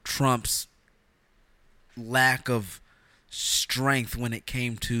from Trump's lack of strength when it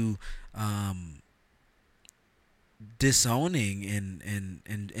came to disowning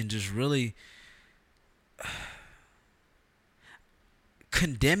and just really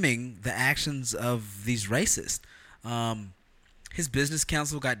condemning the actions of these racists. His business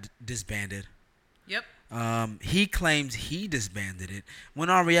council got disbanded. Yep. He claims he disbanded it, when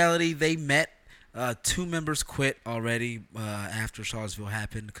in reality they met. 2 members quit already after Charlottesville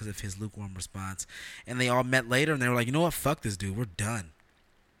happened because of his lukewarm response, and they all met later and they were like, you know what, fuck this dude, we're done.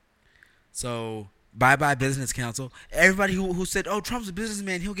 So bye business council. Everybody who said, oh, Trump's a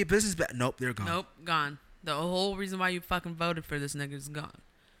businessman, he'll get business back. Nope, they're gone. Nope, gone. The whole reason why you fucking voted for this nigga is gone.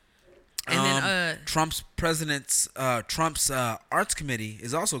 And then Trump's arts committee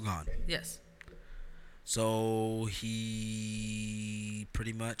is also gone. Yes. So he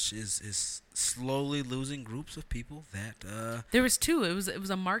pretty much is slowly losing groups of people that there was 2. It was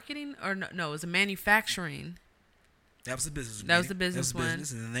a marketing or no, it was a manufacturing. That was the business. That was the business one.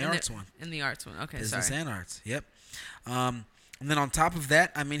 Business, and then the arts one. And the arts one. Okay, business sorry. and arts. Yep. And then on top of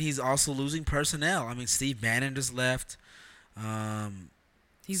that, I mean, he's also losing personnel. I mean, Steve Bannon just left.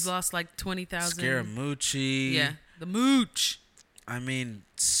 He's lost like 20,000. Scaramucci. Yeah, the mooch. I mean,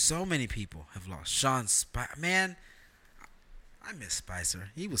 so many people have lost. Sean Spicer. Man, I miss Spicer.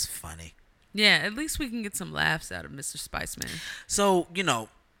 He was funny. Yeah, at least we can get some laughs out of Mr. Spiceman. So,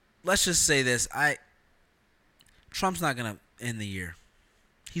 let's just say this. Trump's not going to end the year.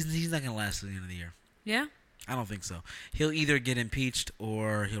 He's not going to last to the end of the year. Yeah? I don't think so. He'll either get impeached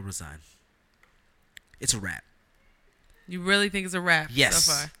or he'll resign. It's a wrap. You really think it's a wrap Yes.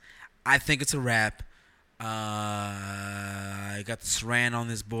 so far? I think it's a wrap. I got the saran on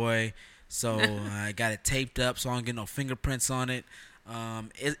this boy, so I got it taped up so I don't get no fingerprints on it.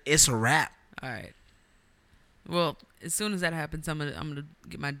 It's a wrap. All right. Well, as soon as that happens, I'm gonna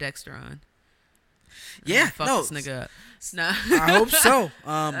get my Dexter on. Yeah, fuck no. this nigga up. Nah. I hope so.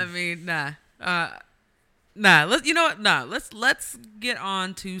 I mean, nah. Nah. You know what? Nah. Let's get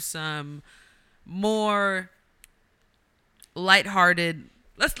on to some more lighthearted.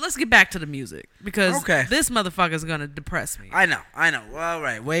 Let's get back to the music because this motherfucker's gonna depress me. I know. All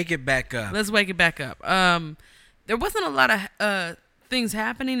right, wake it back up. Let's wake it back up. There wasn't a lot of things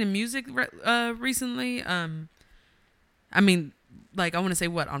happening in music recently. I mean, like I want to say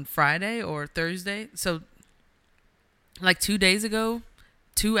on Friday or Thursday. So, like 2 days ago,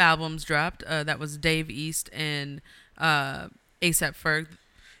 2 albums dropped. That was Dave East and ASAP Ferg.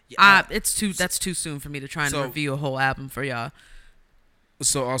 That's too soon for me to try and review a whole album for y'all.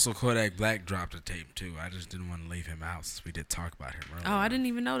 So also Kodak Black dropped a tape too. I just didn't want to leave him out since we did talk about him earlier. Oh, I didn't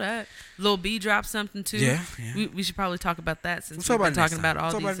even know that. Lil B dropped something too. Yeah. We should probably talk about that since We'll we've been talk talking about about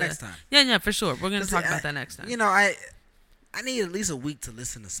all Talk these. about it next time. Yeah, for sure. We're gonna talk about that next time. You know, I need at least a week to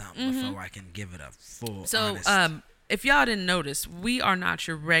listen to something before I can give it a full. So, honest. if y'all didn't notice, we are not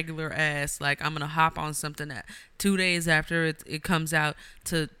your regular ass. Like, I'm gonna hop on something that 2 days after it comes out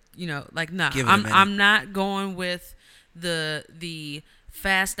to, like, nah. Give it a minute. I'm not going with the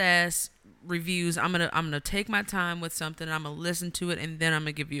fast ass reviews. I'm gonna take my time with something. I'm gonna listen to it, and then I'm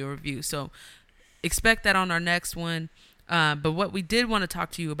gonna give you a review. So, expect that on our next one. But what we did want to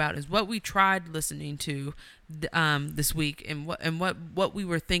talk to you about is what we tried listening to this week, and what we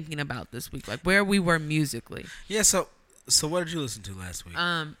were thinking about this week, like where we were musically. Yeah. So what did you listen to last week?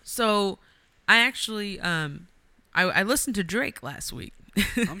 So I actually I listened to Drake last week.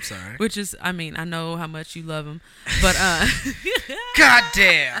 I'm sorry. Which is, I mean, I know how much you love him, but God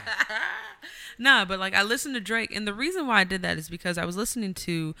damn. No, but like I listened to Drake, and the reason why I did that is because I was listening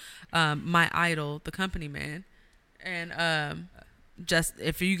to my idol, the Company Man, and just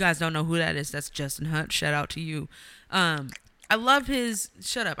if you guys don't know who that is, that's Justin Hunt. Shout out to you. I love his.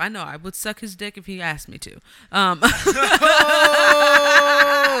 Shut up. I know I would suck his dick if he asked me to.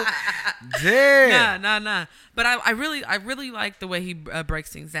 Damn. Nah. But I really like the way he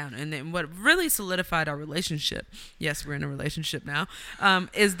breaks things down, and then what really solidified our relationship. Yes, we're in a relationship now.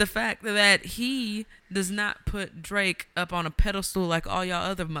 Is the fact that he does not put Drake up on a pedestal like all y'all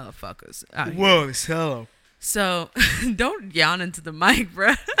other motherfuckers. Whoa, tell him. So don't yawn into the mic,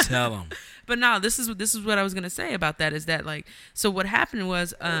 bro. Tell him. But no, this is what I was gonna say about that. Is that like, so what happened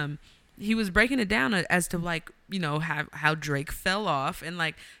was he was breaking it down as to like, how Drake fell off, and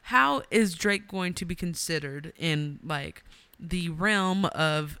like how is Drake going to be considered in like the realm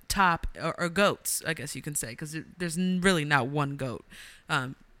of top or goats, I guess you can say, because there's really not one goat.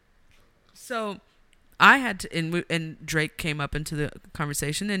 So I had to, and Drake came up into the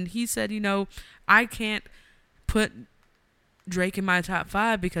conversation, and he said, I can't put Drake in my top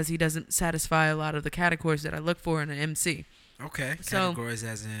 5 because he doesn't satisfy a lot of the categories that I look for in an MC. Okay. So,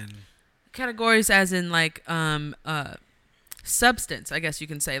 categories as in like substance, I guess you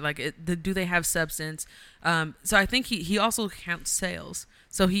can say. Like, do they have substance? So I think he also counts sales.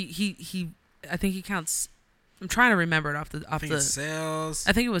 So he I think he counts. I'm trying to remember it off the sales.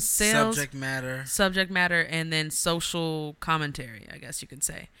 I think it was sales, subject matter, and then social commentary, I guess you can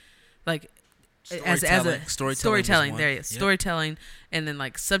say. Like, storytelling. There you go. Storytelling, and then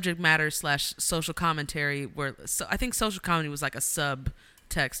like subject matter / social commentary. So I think social comedy was like a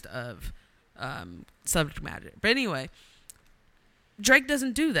subtext of subject matter. But anyway, Drake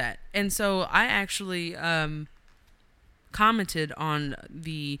doesn't do that, and so I actually commented on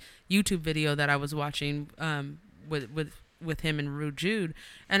the YouTube video that I was watching with him and Rude Jude,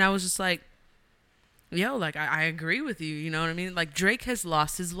 and I was just like, yo, like I agree with you, you know what I mean? Like Drake has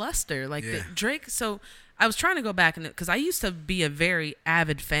lost his luster. Like Drake. So I was trying to go back because I used to be a very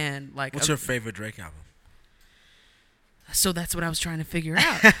avid fan. Like, what's your favorite Drake album? So that's what I was trying to figure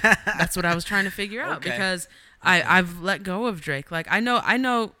out. Okay. Because I've let go of Drake. Like I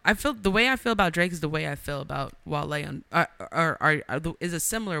feel the way I feel about Drake is the way I feel about Wale, is a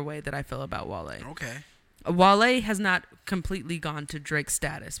similar way that I feel about Wale. Okay. Wale has not completely gone to Drake's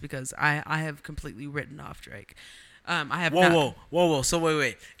status because I have completely written off Drake. I have Whoa. So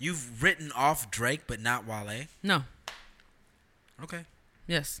wait. You've written off Drake, but not Wale? No. Okay.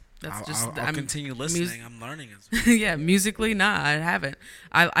 Yes. I'll continue listening. I'm learning it. Yeah, musically, nah, I haven't.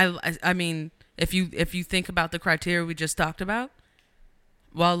 I mean, if you think about the criteria we just talked about,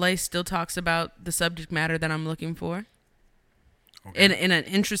 Wale still talks about the subject matter that I'm looking for. Okay. In an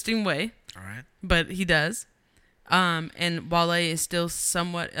interesting way. All right. But he does. And Wale is still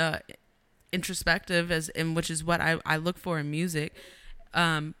somewhat introspective, which is what I look for in music.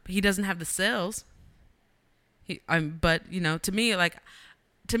 He doesn't have the sales. But to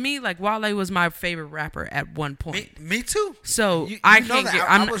me, Wale was my favorite rapper at one point. Me too. So I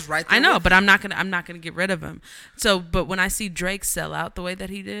was right there. I know, but I'm not gonna get rid of him. So, but when I see Drake sell out the way that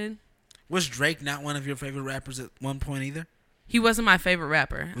he did, was Drake not one of your favorite rappers at one point either? He wasn't my favorite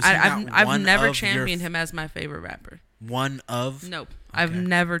rapper. I've never championed him as my favorite rapper. One of? Nope. Okay. I've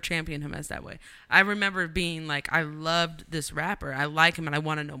never championed him as that way. I remember being like, I loved this rapper. I like him and I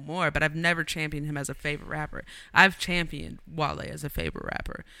want to know more, but I've never championed him as a favorite rapper. I've championed Wale as a favorite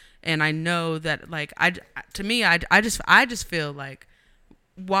rapper. And I know that, like, I just feel like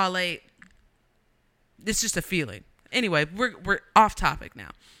Wale, it's just a feeling. Anyway, we're off topic now.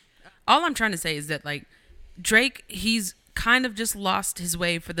 All I'm trying to say is that, like, Drake, he's kind of just lost his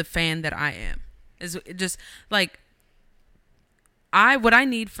way for the fan that I am. Is just like, what I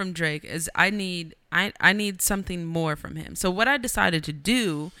need from Drake is I need something more from him. So what I decided to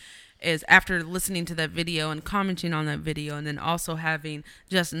do is, after listening to that video and commenting on that video, and then also having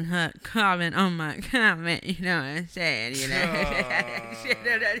Justin Hunt comment on my comment, you know what I'm saying, you know.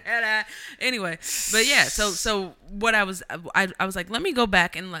 Anyway, but yeah, so what I was like, let me go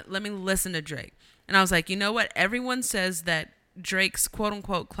back and let me listen to Drake. And I was like, you know what? Everyone says that Drake's quote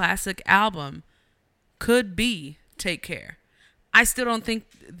unquote classic album could be Take Care. I still don't think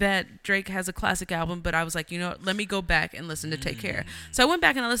that Drake has a classic album, but I was like, you know what? Let me go back and listen to Take Care. So I went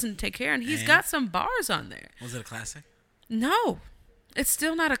back and I listened to Take Care, and he's got some bars on there. Was it a classic? No, it's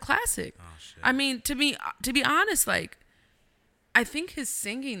still not a classic. Oh, shit. I mean, to be honest, like, I think his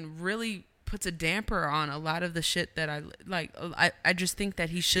singing really puts a damper on a lot of the shit that I like. I just think that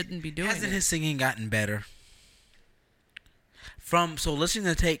he shouldn't be doing it. Hasn't his singing gotten better? So listening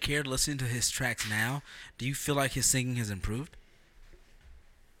to Take Care to listening to his tracks now, do you feel like his singing has improved?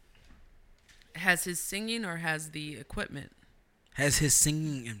 Has his singing or has the equipment? Has his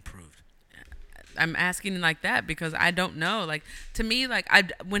singing improved? I'm asking like that because I don't know. Like, to me, like,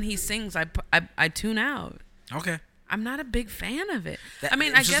 when he sings, I tune out. Okay. I'm not a big fan of it. I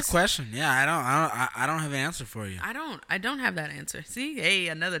mean, it's I guess just a question. Yeah, I don't have an answer for you. I don't have that answer. See, hey,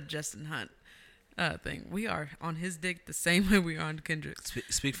 another Justin Hunt thing. We are on his dick the same way we are on Kendrick's.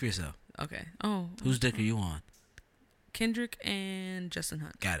 Speak for yourself. Okay. Oh. Whose dick are you on? Kendrick and Justin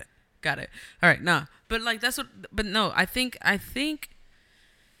Hunt. Got it. All right. Nah. But like but no, I think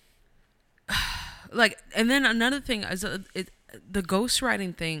like, and then another thing is the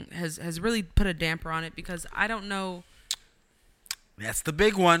ghostwriting thing has really put a damper on it because I don't know. That's the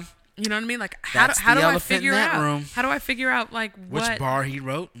big one. You know what I mean? Like, how do I figure out? How do I figure out like which bar he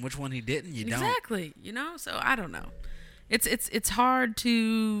wrote and which one he didn't? You don't. Exactly. You know, so I don't know. It's hard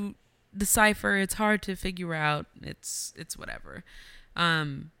to decipher. It's hard to figure out. It's whatever.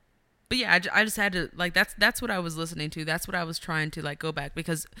 But yeah, I just had to, like, that's what I was listening to. That's what I was trying to, like, go back,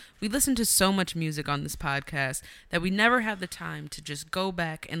 because we listen to so much music on this podcast that we never have the time to just go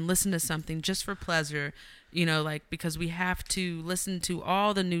back and listen to something just for pleasure, you know, like, because we have to listen to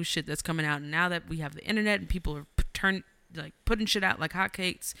all the new shit that's coming out. And now that we have the internet and people are putting shit out like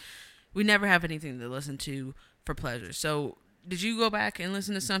hotcakes, we never have anything to listen to for pleasure. So did you go back and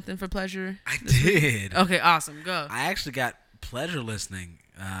listen to something for pleasure? I did. Okay, awesome. Go. I actually got pleasure listening.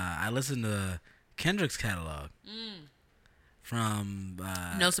 I listened to Kendrick's catalog. From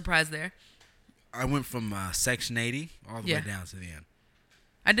no surprise there. I went from Section 80 all the way down to the end.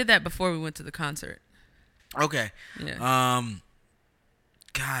 I did that before we went to the concert. Okay. Yeah.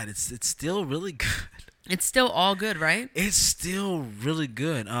 God, it's still really good. It's still all good, right? It's still really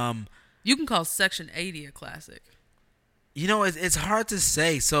good. You can call Section 80 a classic. You know, it's hard to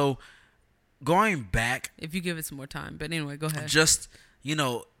say. So going back, if you give it some more time. But anyway, go ahead. Just, you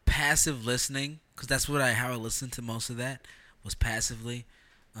know, passive listening, because that's how I listened to most of that, was passively.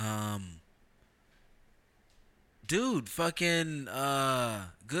 Dude, fucking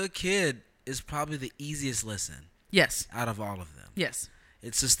Good Kid is probably the easiest listen. Yes. Out of all of them. Yes.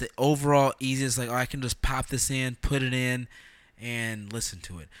 It's just the overall easiest, like, I can just pop this in, put it in, and listen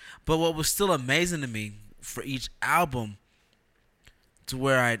to it. But what was still amazing to me for each album, to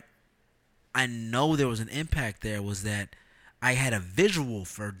where I know there was an impact there, was that I had a visual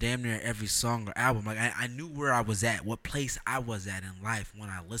for damn near every song or album. Like, I knew where I was at, what place I was at in life when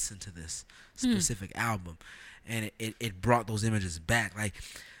I listened to this specific album. And it brought those images back. Like,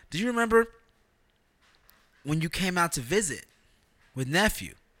 do you remember when you came out to visit with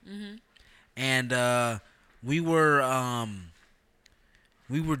Nephew? Mm-hmm. And we were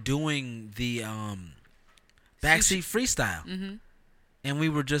doing the backseat freestyle. Mm-hmm. And we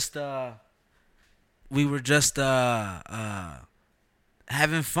were just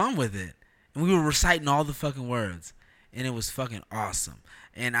having fun with it, and we were reciting all the fucking words, and it was fucking awesome.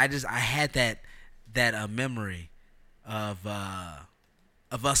 And I had that memory of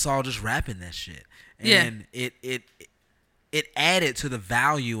us all just rapping that shit, and it added to the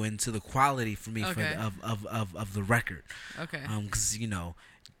value and to the quality for me of the record. Okay. Because you know,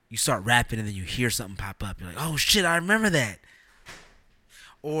 you start rapping and then you hear something pop up, you're like, oh shit, I remember that.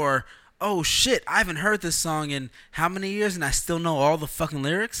 Or, oh shit, I haven't heard this song in how many years and I still know all the fucking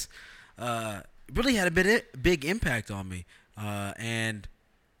lyrics. It really had a big impact on me. And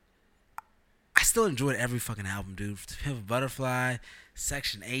I still enjoyed every fucking album, dude. Pimp a Butterfly,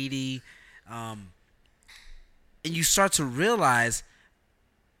 Section 80. And you start to realize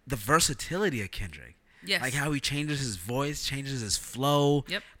the versatility of Kendrick. Yes. Like how he changes his voice, changes his flow,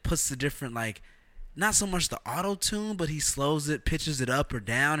 yep. Puts the different, like, not so much the auto-tune, but he slows it, pitches it up or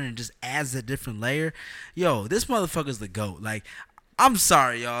down, and it just adds a different layer. Yo, this motherfucker's the GOAT. Like, I'm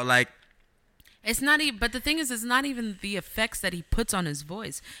sorry, y'all. Like, It's not even, but the thing is, it's not even the effects that he puts on his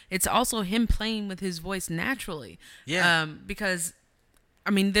voice. It's also him playing with his voice naturally. Yeah. Because, I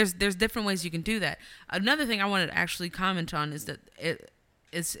mean, there's different ways you can do that. Another thing I wanted to actually comment on is that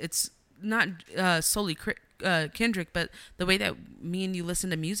it's not solely Kendrick, but the way that me and you listen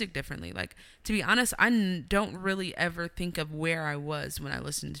to music differently. Like, to be honest, I don't really ever think of where I was when I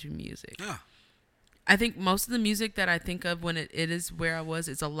listened to music. yeah. I think most of the music that I think of when it is where I was,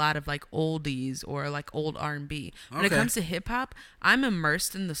 it's a lot of like oldies or like old R&B. When it Okay. comes to hip hop, I'm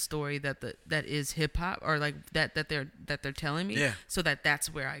immersed in the story that is hip hop, or like that they're telling me. Yeah. So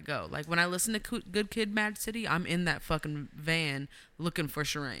that's where I go. Like when I listen to Good Kid, Mad City, I'm in that fucking van looking for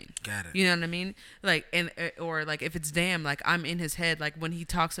Shireen. Got it. You know what I mean? Like, and or like if it's Damn, like I'm in his head. Like when he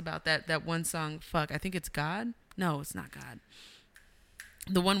talks about that one song, fuck, I think it's God. No, it's not God.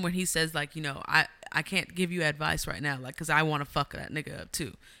 The one where he says like, you know, I can't give you advice right now, like, cause I want to fuck that nigga up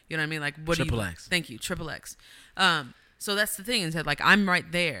too. You know what I mean? Like, what do you? Triple X. Thank you, Triple X. So that's the thing, is that like I'm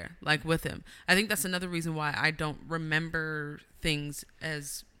right there, like with him. I think that's another reason why I don't remember things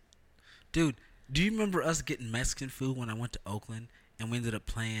as. Dude, do you remember us getting Mexican food when I went to Oakland and we ended up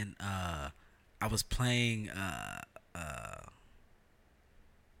playing? I was playing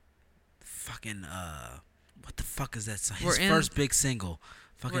fucking what the fuck is that song? His first big single,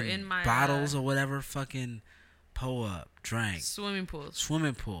 fucking in my, Bottles or whatever. Fucking pull up, drank. Swimming pools.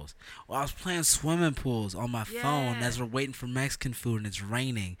 Swimming pools. Well, I was playing swimming pools on my phone Yeah. as we're waiting for Mexican food and it's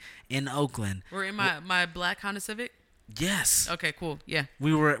raining in Oakland. We're in my black Honda Civic. Yes. Okay, cool. Yeah.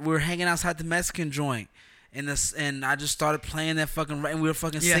 We were hanging outside the Mexican joint, and I just started playing that fucking and we were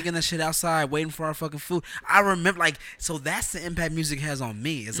fucking singing that shit outside, waiting for our fucking food. I remember, like, so that's the impact music has on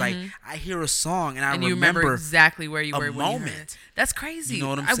me. It's like I hear a song and you remember exactly where you were a when you heard moment. it. That's crazy. You know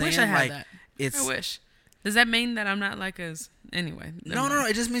what I'm I saying? wish I had Like, that. it's I wish. Does that mean that I'm not like as anyway? no.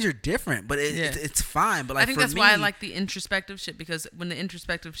 It just means you're different, but it's fine. But like, I think for that's me, why I like the introspective shit, because when the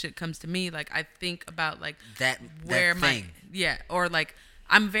introspective shit comes to me, like I think about like that where thing. or like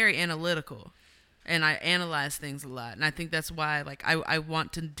I'm very analytical, and I analyze things a lot, and I think that's why like I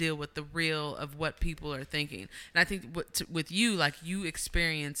want to deal with the real of what people are thinking, and I think with you, like you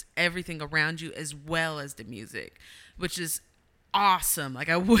experience everything around you as well as the music, which is awesome. Like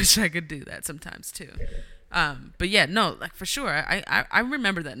I wish I could do that sometimes too. But yeah, no, like for sure. I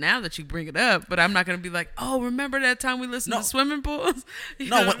remember that now that you bring it up, but I'm not gonna be like, oh, remember that time we listened to swimming pools?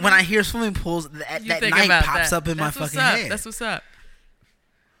 When I hear swimming pools, that night pops up in my fucking head. That's what's up.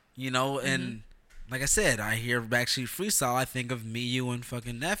 You know, and like I said, I hear Backstreet Freestyle. I think of me, you, and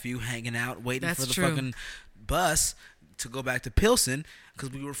fucking nephew hanging out, waiting for the fucking bus to go back to Pilsen because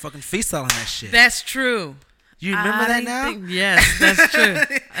we were fucking freestyling that shit. That's true. You remember that now? Yes, that's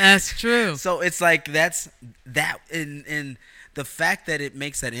true. That's true. So it's like that, and the fact that it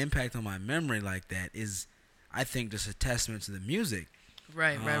makes that impact on my memory like that is, I think, just a testament to the music.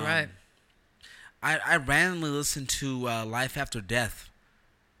 Right. I randomly listened to Life After Death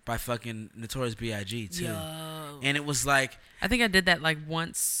by fucking Notorious B.I.G. too. Yo. And it was like, I think I did that like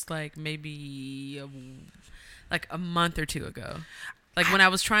once, like maybe like a month or two ago. Like when I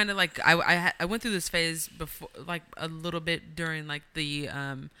was trying to like I went through this phase before, like a little bit during like the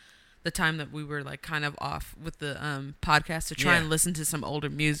time that we were like kind of off with the podcast, to try and listen to some older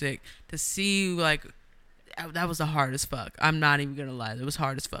music to see like that was the hard as fuck. I'm not even gonna lie, it was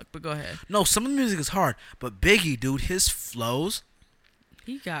hard as fuck. But go ahead. No, some of the music is hard, but Biggie, dude, his flows,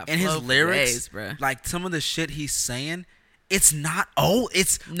 he got and his lyrics, days, bro. like some of the shit he's saying, it's not old.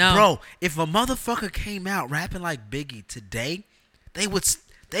 It's no, bro. If a motherfucker came out rapping like Biggie today, they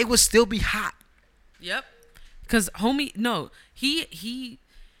would still be hot. Yep. Cause homie, no, he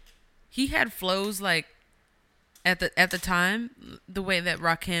had flows like at the time, the way that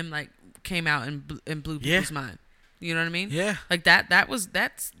Rakim like came out and blew people's mind. You know what I mean? Yeah. Like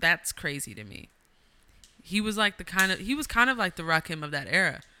that's crazy to me. He was like kind of like the Rakim of that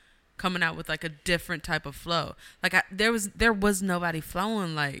era, coming out with like a different type of flow. Like there was nobody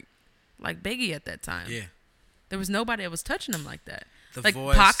flowing like Biggie at that time. Yeah. There was nobody that was touching him like that. The like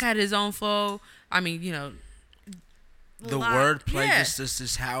voice, Pac had his own flow. I mean, you know, the wordplay,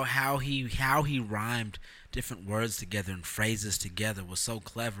 just how he rhymed different words together and phrases together was so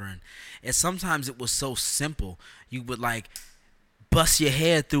clever, and sometimes it was so simple. You would like bust your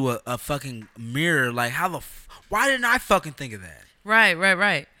head through a fucking mirror. Like, why didn't I fucking think of that?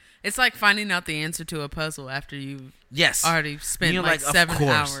 Right. It's like finding out the answer to a puzzle after you've already spent like 7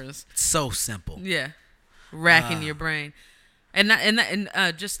 hours. It's so simple. Yeah. Racking your brain.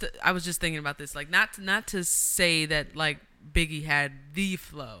 I was just thinking about this, like not to say that like Biggie had the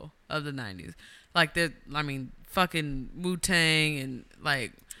flow of the 90s, Like fucking Wu-Tang and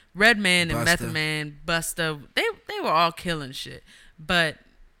like Redman and Busta. Method Man, Busta, they were all killing shit. But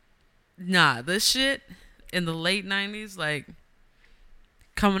nah, this shit in the late 90s, like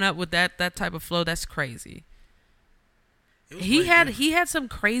coming up with that type of flow, that's crazy. He had some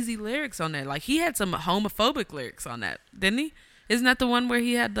crazy lyrics on that. Like he had some homophobic lyrics on that, didn't he? Isn't that the one where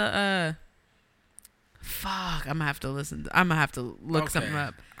he had the fuck, I'm gonna have to listen. I'm gonna have to look something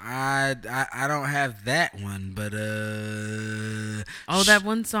up. I don't have that one, but oh, that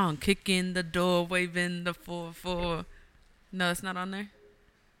one song, "Kick in the Door, Waving the 4-4." No, it's not on there.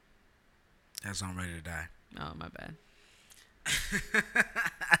 That's on Ready to Die. Oh, my bad.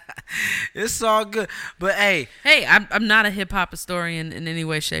 It's all good, but hey, I'm not a hip hop historian in any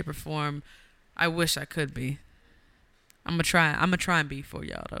way, shape, or form. I wish I could be. I'm gonna try and be for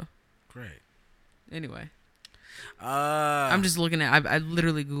y'all though. Great. Anyway, I'm just looking at. I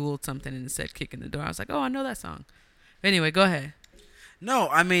literally Googled something and it said "Kick in the Door." I was like, oh, I know that song. But anyway, go ahead. No,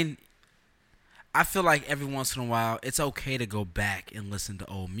 I mean, I feel like every once in a while it's okay to go back and listen to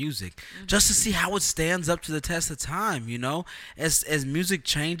old music just to see how it stands up to the test of time, you know? As music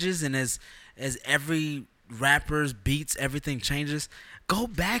changes and as every rapper's beats, everything changes, go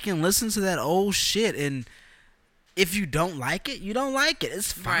back and listen to that old shit, and if you don't like it, you don't like it.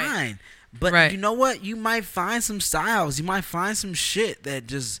 It's fine. Right. But you know what? You might find some styles. You might find some shit that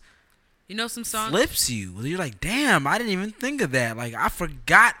just some songs flips you. You're like, damn, I didn't even think of that. Like, I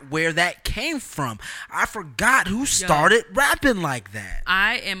forgot where that came from. I forgot who started rapping like that.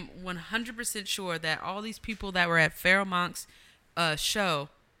 I am 100% sure that all these people that were at Pharoah Monk's show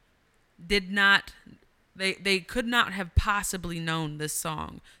did not, they could not have possibly known this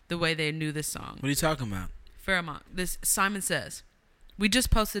song the way they knew this song. What are you talking about? Pharoah Monk. This Simon Says. We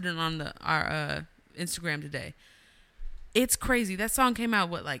just posted it on our Instagram today. It's crazy. That song came out,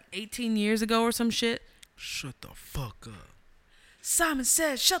 like 18 years ago or some shit? Shut the fuck up. Simon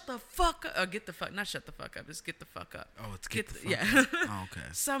Says, shut the fuck up. Get the fuck, not shut the fuck up. It's get the fuck up. Oh, it's get the fuck up. Oh, okay.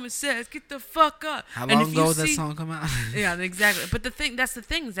 Simon Says, get the fuck up. How long ago did that song come out? Yeah, exactly. But that's the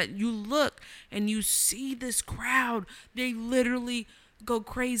thing is that you look and you see this crowd. They literally go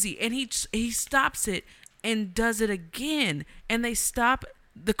crazy. And he stops it and does it again. And they stop.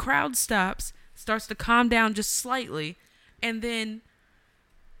 The crowd stops, starts to calm down just slightly. And then,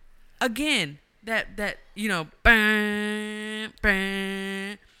 again, that bang,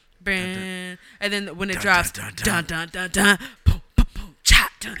 bang, bang, and then when it drops, dun dun dun dun, boom boom boom, cha,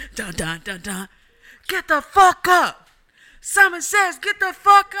 dun dun dun dun dun, get the fuck up. Simon Says, get the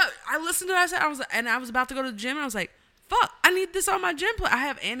fuck up. I listened to that. I was about to go to the gym, and I was like, fuck, I need this on my gym play. I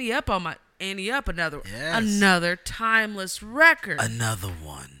have Annie Up on my Annie Up, another timeless record,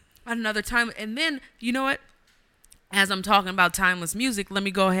 another time. And then you know what? As I'm talking about timeless music, let me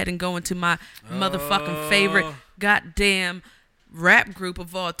go ahead and go into my motherfucking favorite goddamn rap group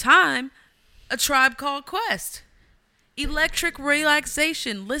of all time, A Tribe Called Quest. Electric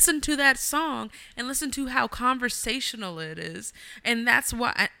Relaxation. Listen to that song and listen to how conversational it is. And that's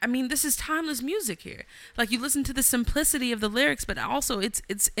why, I mean, this is timeless music here. Like, you listen to the simplicity of the lyrics, but also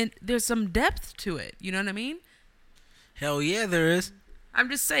there's some depth to it. You know what I mean? Hell yeah, there is. I'm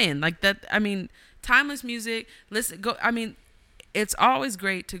just saying, like that, I mean, timeless music. It's always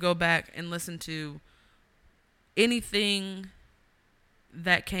great to go back and listen to anything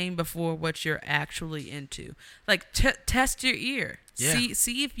that came before what you're actually into. Like test your ear. Yeah.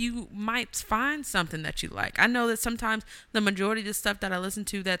 See if you might find something that you like. I know that sometimes the majority of the stuff that I listen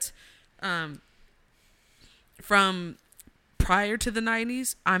to that's from prior to the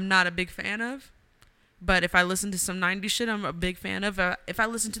 90s, I'm not a big fan of. But if I listen to some 90s shit, I'm a big fan of. If I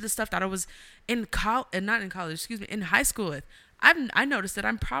listen to the stuff that I was in high school with, I noticed that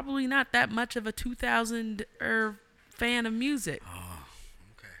I'm probably not that much of a 2000 fan of music. Oh,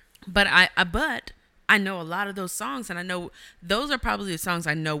 okay. But I know a lot of those songs, and I know those are probably the songs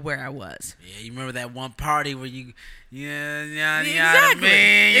I know where I was. Yeah, you remember that one party where you, Exactly. I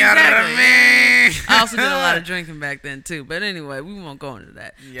I also did a lot of drinking back then too. But anyway, we won't go into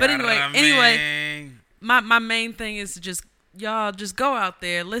that. But anyway. My main thing is to just go out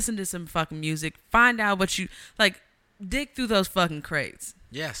there, listen to some fucking music, find out what you like, dig through those fucking crates.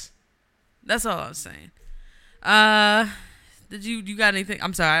 Yes. That's all I'm saying. Did you got anything?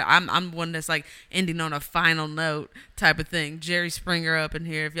 I'm sorry, I'm one that's like ending on a final note type of thing. Jerry Springer up in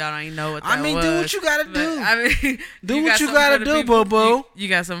here if y'all don't even know what that was. I mean, do what you gotta do. I mean, do what you gotta do, boo-boo. You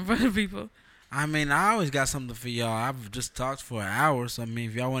got something for the people? I mean, I always got something for y'all. I've just talked for an hour, so I mean,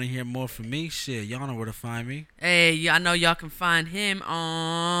 if y'all want to hear more from me, shit, y'all know where to find me. Hey, I know y'all can find him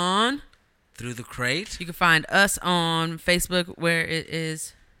on Through the Crate. You can find us on Facebook, where it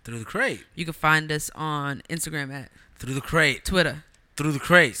is Through the Crate. You can find us on Instagram at Through the Crate. Twitter, Through the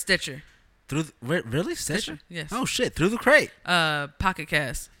Crate. Stitcher. Really? Stitcher? Yes. Oh shit! Through the Crate. Pocket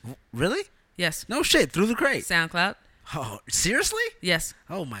Cast. Really? Yes. No shit. Through the Crate. SoundCloud. Oh, seriously? Yes.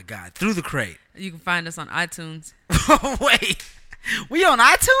 Oh my God! Through the Crate. You can find us on iTunes. Oh wait, we on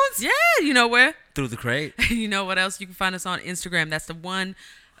iTunes? Yeah, you know where? Through the Crate. You know what else? You can find us on Instagram. That's the one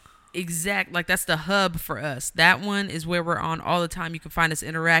that's the hub for us. That one is where we're on all the time. You can find us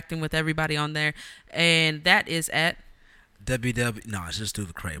interacting with everybody on there, and that is at www. No, it's just Through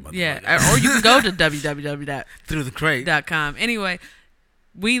the Crate. or you can go to www.throughthecrate.com. Anyway,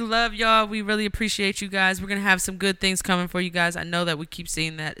 we love y'all. We really appreciate you guys. We're gonna have some good things coming for you guys. I know that we keep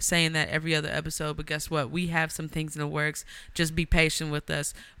saying that every other episode, but guess what? We have some things in the works. Just be patient with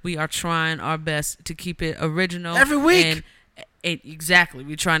us. We are trying our best to keep it original every week. Exactly.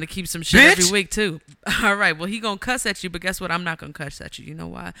 We're trying to keep some shit every week too. All right. Well, he gonna cuss at you, but guess what? I'm not gonna cuss at you. You know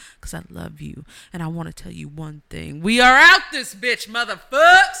why? Because I love you, and I want to tell you one thing. We are out this bitch,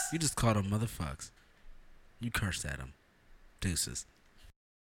 motherfucks. You just called them motherfucks. You cursed at them. Deuces.